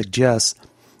data suggests,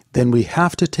 then we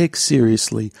have to take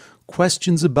seriously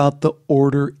questions about the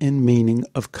order and meaning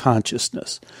of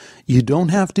consciousness. You don't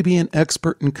have to be an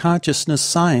expert in consciousness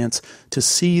science to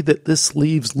see that this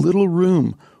leaves little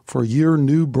room for your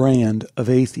new brand of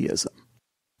atheism.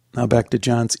 Now back to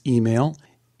John's email.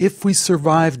 If we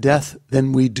survive death,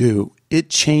 then we do. It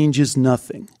changes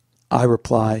nothing. I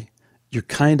reply, you're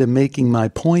kind of making my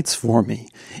points for me.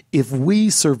 If we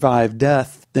survive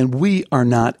death, then we are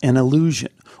not an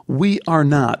illusion. We are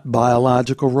not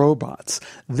biological robots.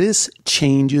 This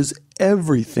changes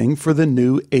everything for the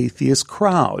new atheist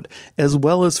crowd, as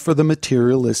well as for the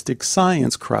materialistic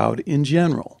science crowd in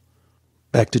general.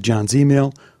 Back to John's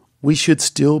email. We should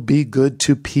still be good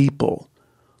to people.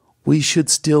 We should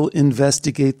still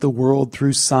investigate the world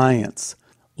through science.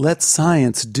 Let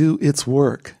science do its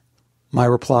work. My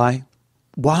reply,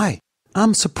 why?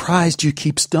 I'm surprised you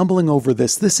keep stumbling over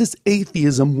this. This is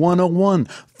Atheism 101.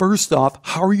 First off,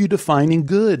 how are you defining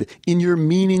good in your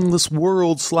meaningless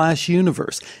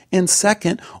world/universe? And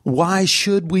second, why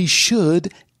should we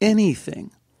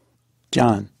anything?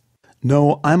 John,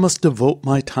 no, I must devote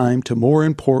my time to more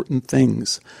important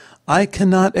things. I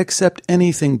cannot accept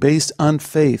anything based on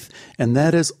faith, and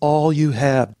that is all you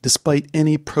have, despite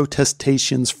any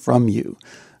protestations from you.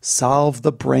 Solve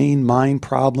the brain-mind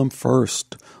problem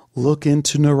first. Look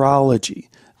into neurology.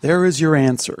 There is your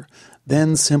answer.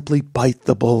 Then simply bite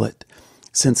the bullet.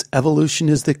 Since evolution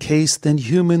is the case, then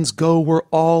humans go where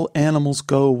all animals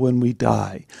go when we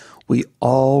die. We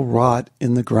all rot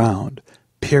in the ground.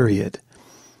 Period.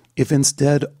 If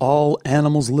instead all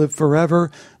animals live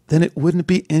forever, then it wouldn't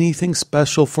be anything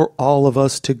special for all of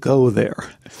us to go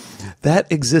there. That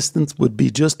existence would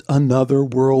be just another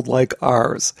world like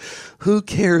ours. Who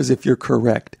cares if you're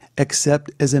correct,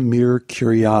 except as a mere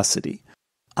curiosity?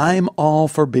 I'm all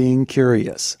for being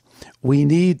curious. We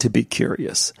need to be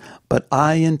curious, but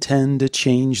I intend to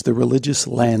change the religious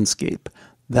landscape.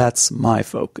 That's my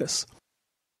focus.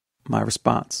 My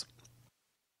response.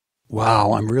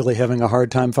 Wow, I'm really having a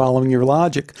hard time following your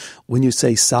logic. When you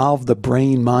say solve the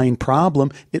brain-mind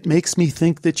problem, it makes me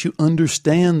think that you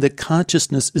understand that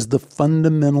consciousness is the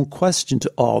fundamental question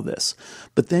to all this.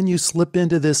 But then you slip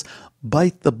into this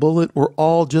bite the bullet, we're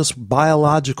all just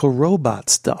biological robot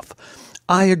stuff.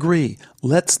 I agree.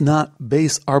 Let's not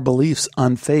base our beliefs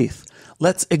on faith.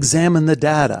 let's examine the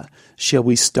data. Shall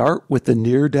we start with the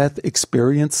near-death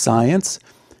experience science?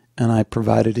 And I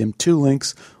provided him 2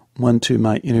 links, one to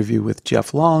my interview with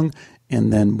Jeff Long,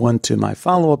 and then one to my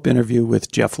follow-up interview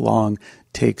with Jeff Long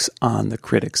takes on the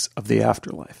critics of the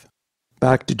afterlife.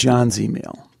 Back to John's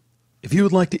email. If you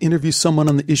would like to interview someone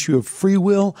on the issue of free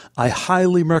will, I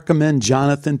highly recommend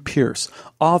Jonathan Pierce,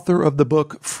 author of the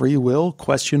book Free Will,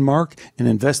 an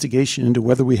investigation into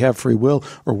whether we have free will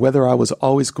or whether I was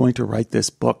always going to write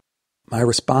this book. My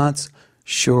response?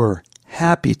 Sure,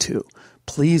 happy to.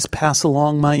 Please pass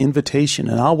along my invitation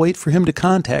and I'll wait for him to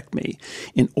contact me.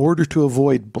 In order to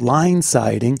avoid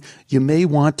blindsiding, you may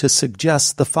want to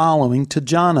suggest the following to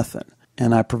Jonathan.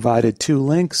 And I provided 2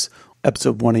 links.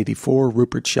 Episode 184,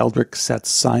 Rupert Sheldrake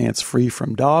Sets Science Free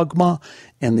from Dogma,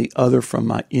 and the other from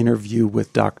my interview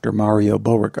with Dr. Mario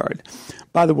Beauregard.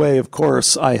 By the way, of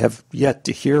course, I have yet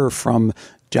to hear from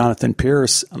Jonathan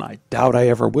Pierce, and I doubt I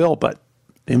ever will, but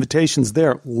the invitation's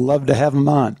there. Love to have him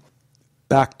on.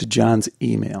 Back to John's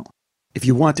email. If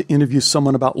you want to interview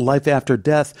someone about life after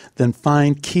death, then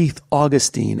find Keith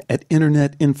Augustine at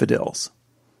Internet Infidels.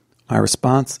 My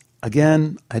response?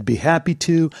 Again, I'd be happy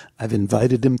to. I've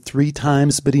invited him 3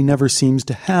 times, but he never seems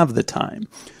to have the time.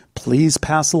 Please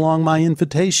pass along my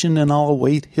invitation and I'll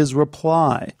await his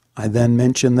reply. I then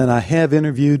mentioned that I have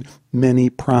interviewed many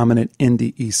prominent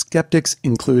NDE skeptics,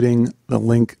 including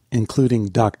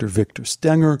Dr. Victor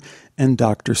Stenger and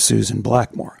Dr. Susan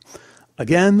Blackmore.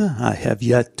 Again, I have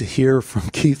yet to hear from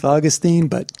Keith Augustine,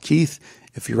 but Keith,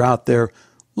 if you're out there,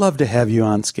 love to have you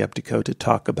on Skeptiko to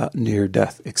talk about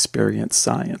near-death experience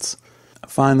science.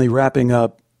 Finally, wrapping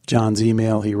up John's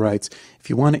email, he writes, if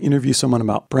you want to interview someone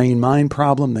about brain-mind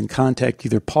problem, then contact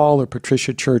either Paul or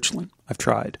Patricia Churchland. I've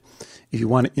tried. If you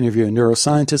want to interview a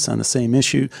neuroscientist on the same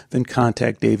issue, then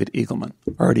contact David Eagleman.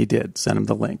 Already did. Send him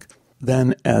the link.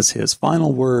 Then, as his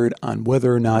final word on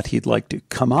whether or not he'd like to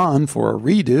come on for a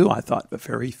redo, I thought a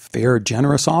very fair,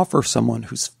 generous offer. Someone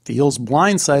who feels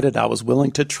blindsided, I was willing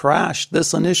to trash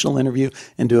this initial interview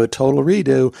and do a total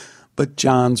redo, but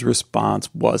John's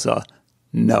response was a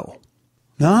no.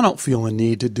 Now, I don't feel a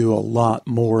need to do a lot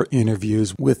more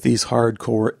interviews with these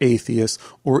hardcore atheists,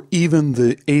 or even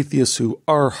the atheists who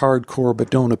are hardcore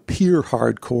but don't appear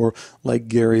hardcore, like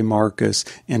Gary Marcus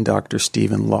and Dr.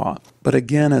 Stephen Law. But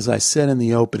again, as I said in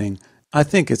the opening, I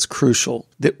think it's crucial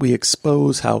that we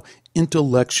expose how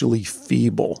intellectually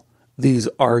feeble these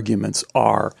arguments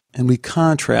are, and we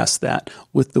contrast that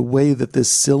with the way that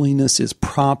this silliness is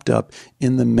propped up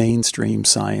in the mainstream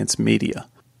science media.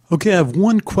 Okay, I have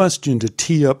one question to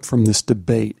tee up from this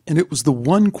debate, and it was the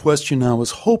one question I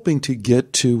was hoping to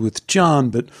get to with John,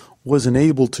 but wasn't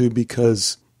able to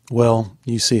because, well,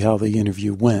 you see how the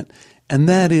interview went. And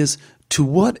that is, to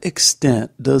what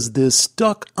extent does this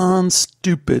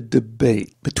stuck-on-stupid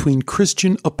debate between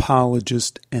Christian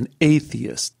apologists and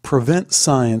atheists prevent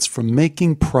science from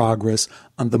making progress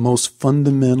on the most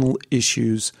fundamental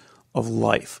issues of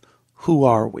life? Who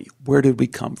are we? Where did we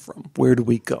come from? Where do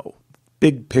we go?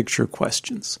 Big picture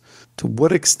questions. To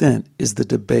what extent is the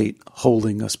debate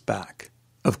holding us back?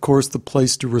 Of course, the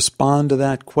place to respond to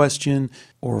that question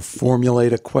or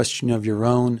formulate a question of your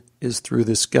own is through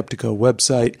the Skeptiko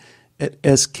website at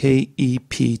skeptiko.com,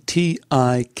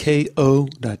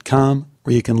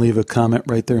 where you can leave a comment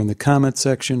right there in the comment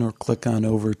section or click on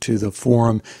over to the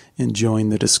forum and join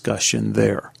the discussion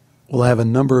there. We'll have a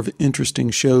number of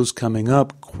interesting shows coming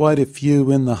up, quite a few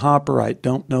in the hopper. I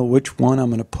don't know which one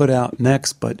I'm going to put out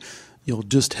next, but you'll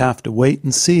just have to wait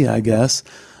and see, I guess.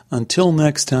 Until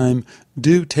next time,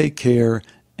 do take care,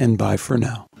 and bye for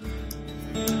now.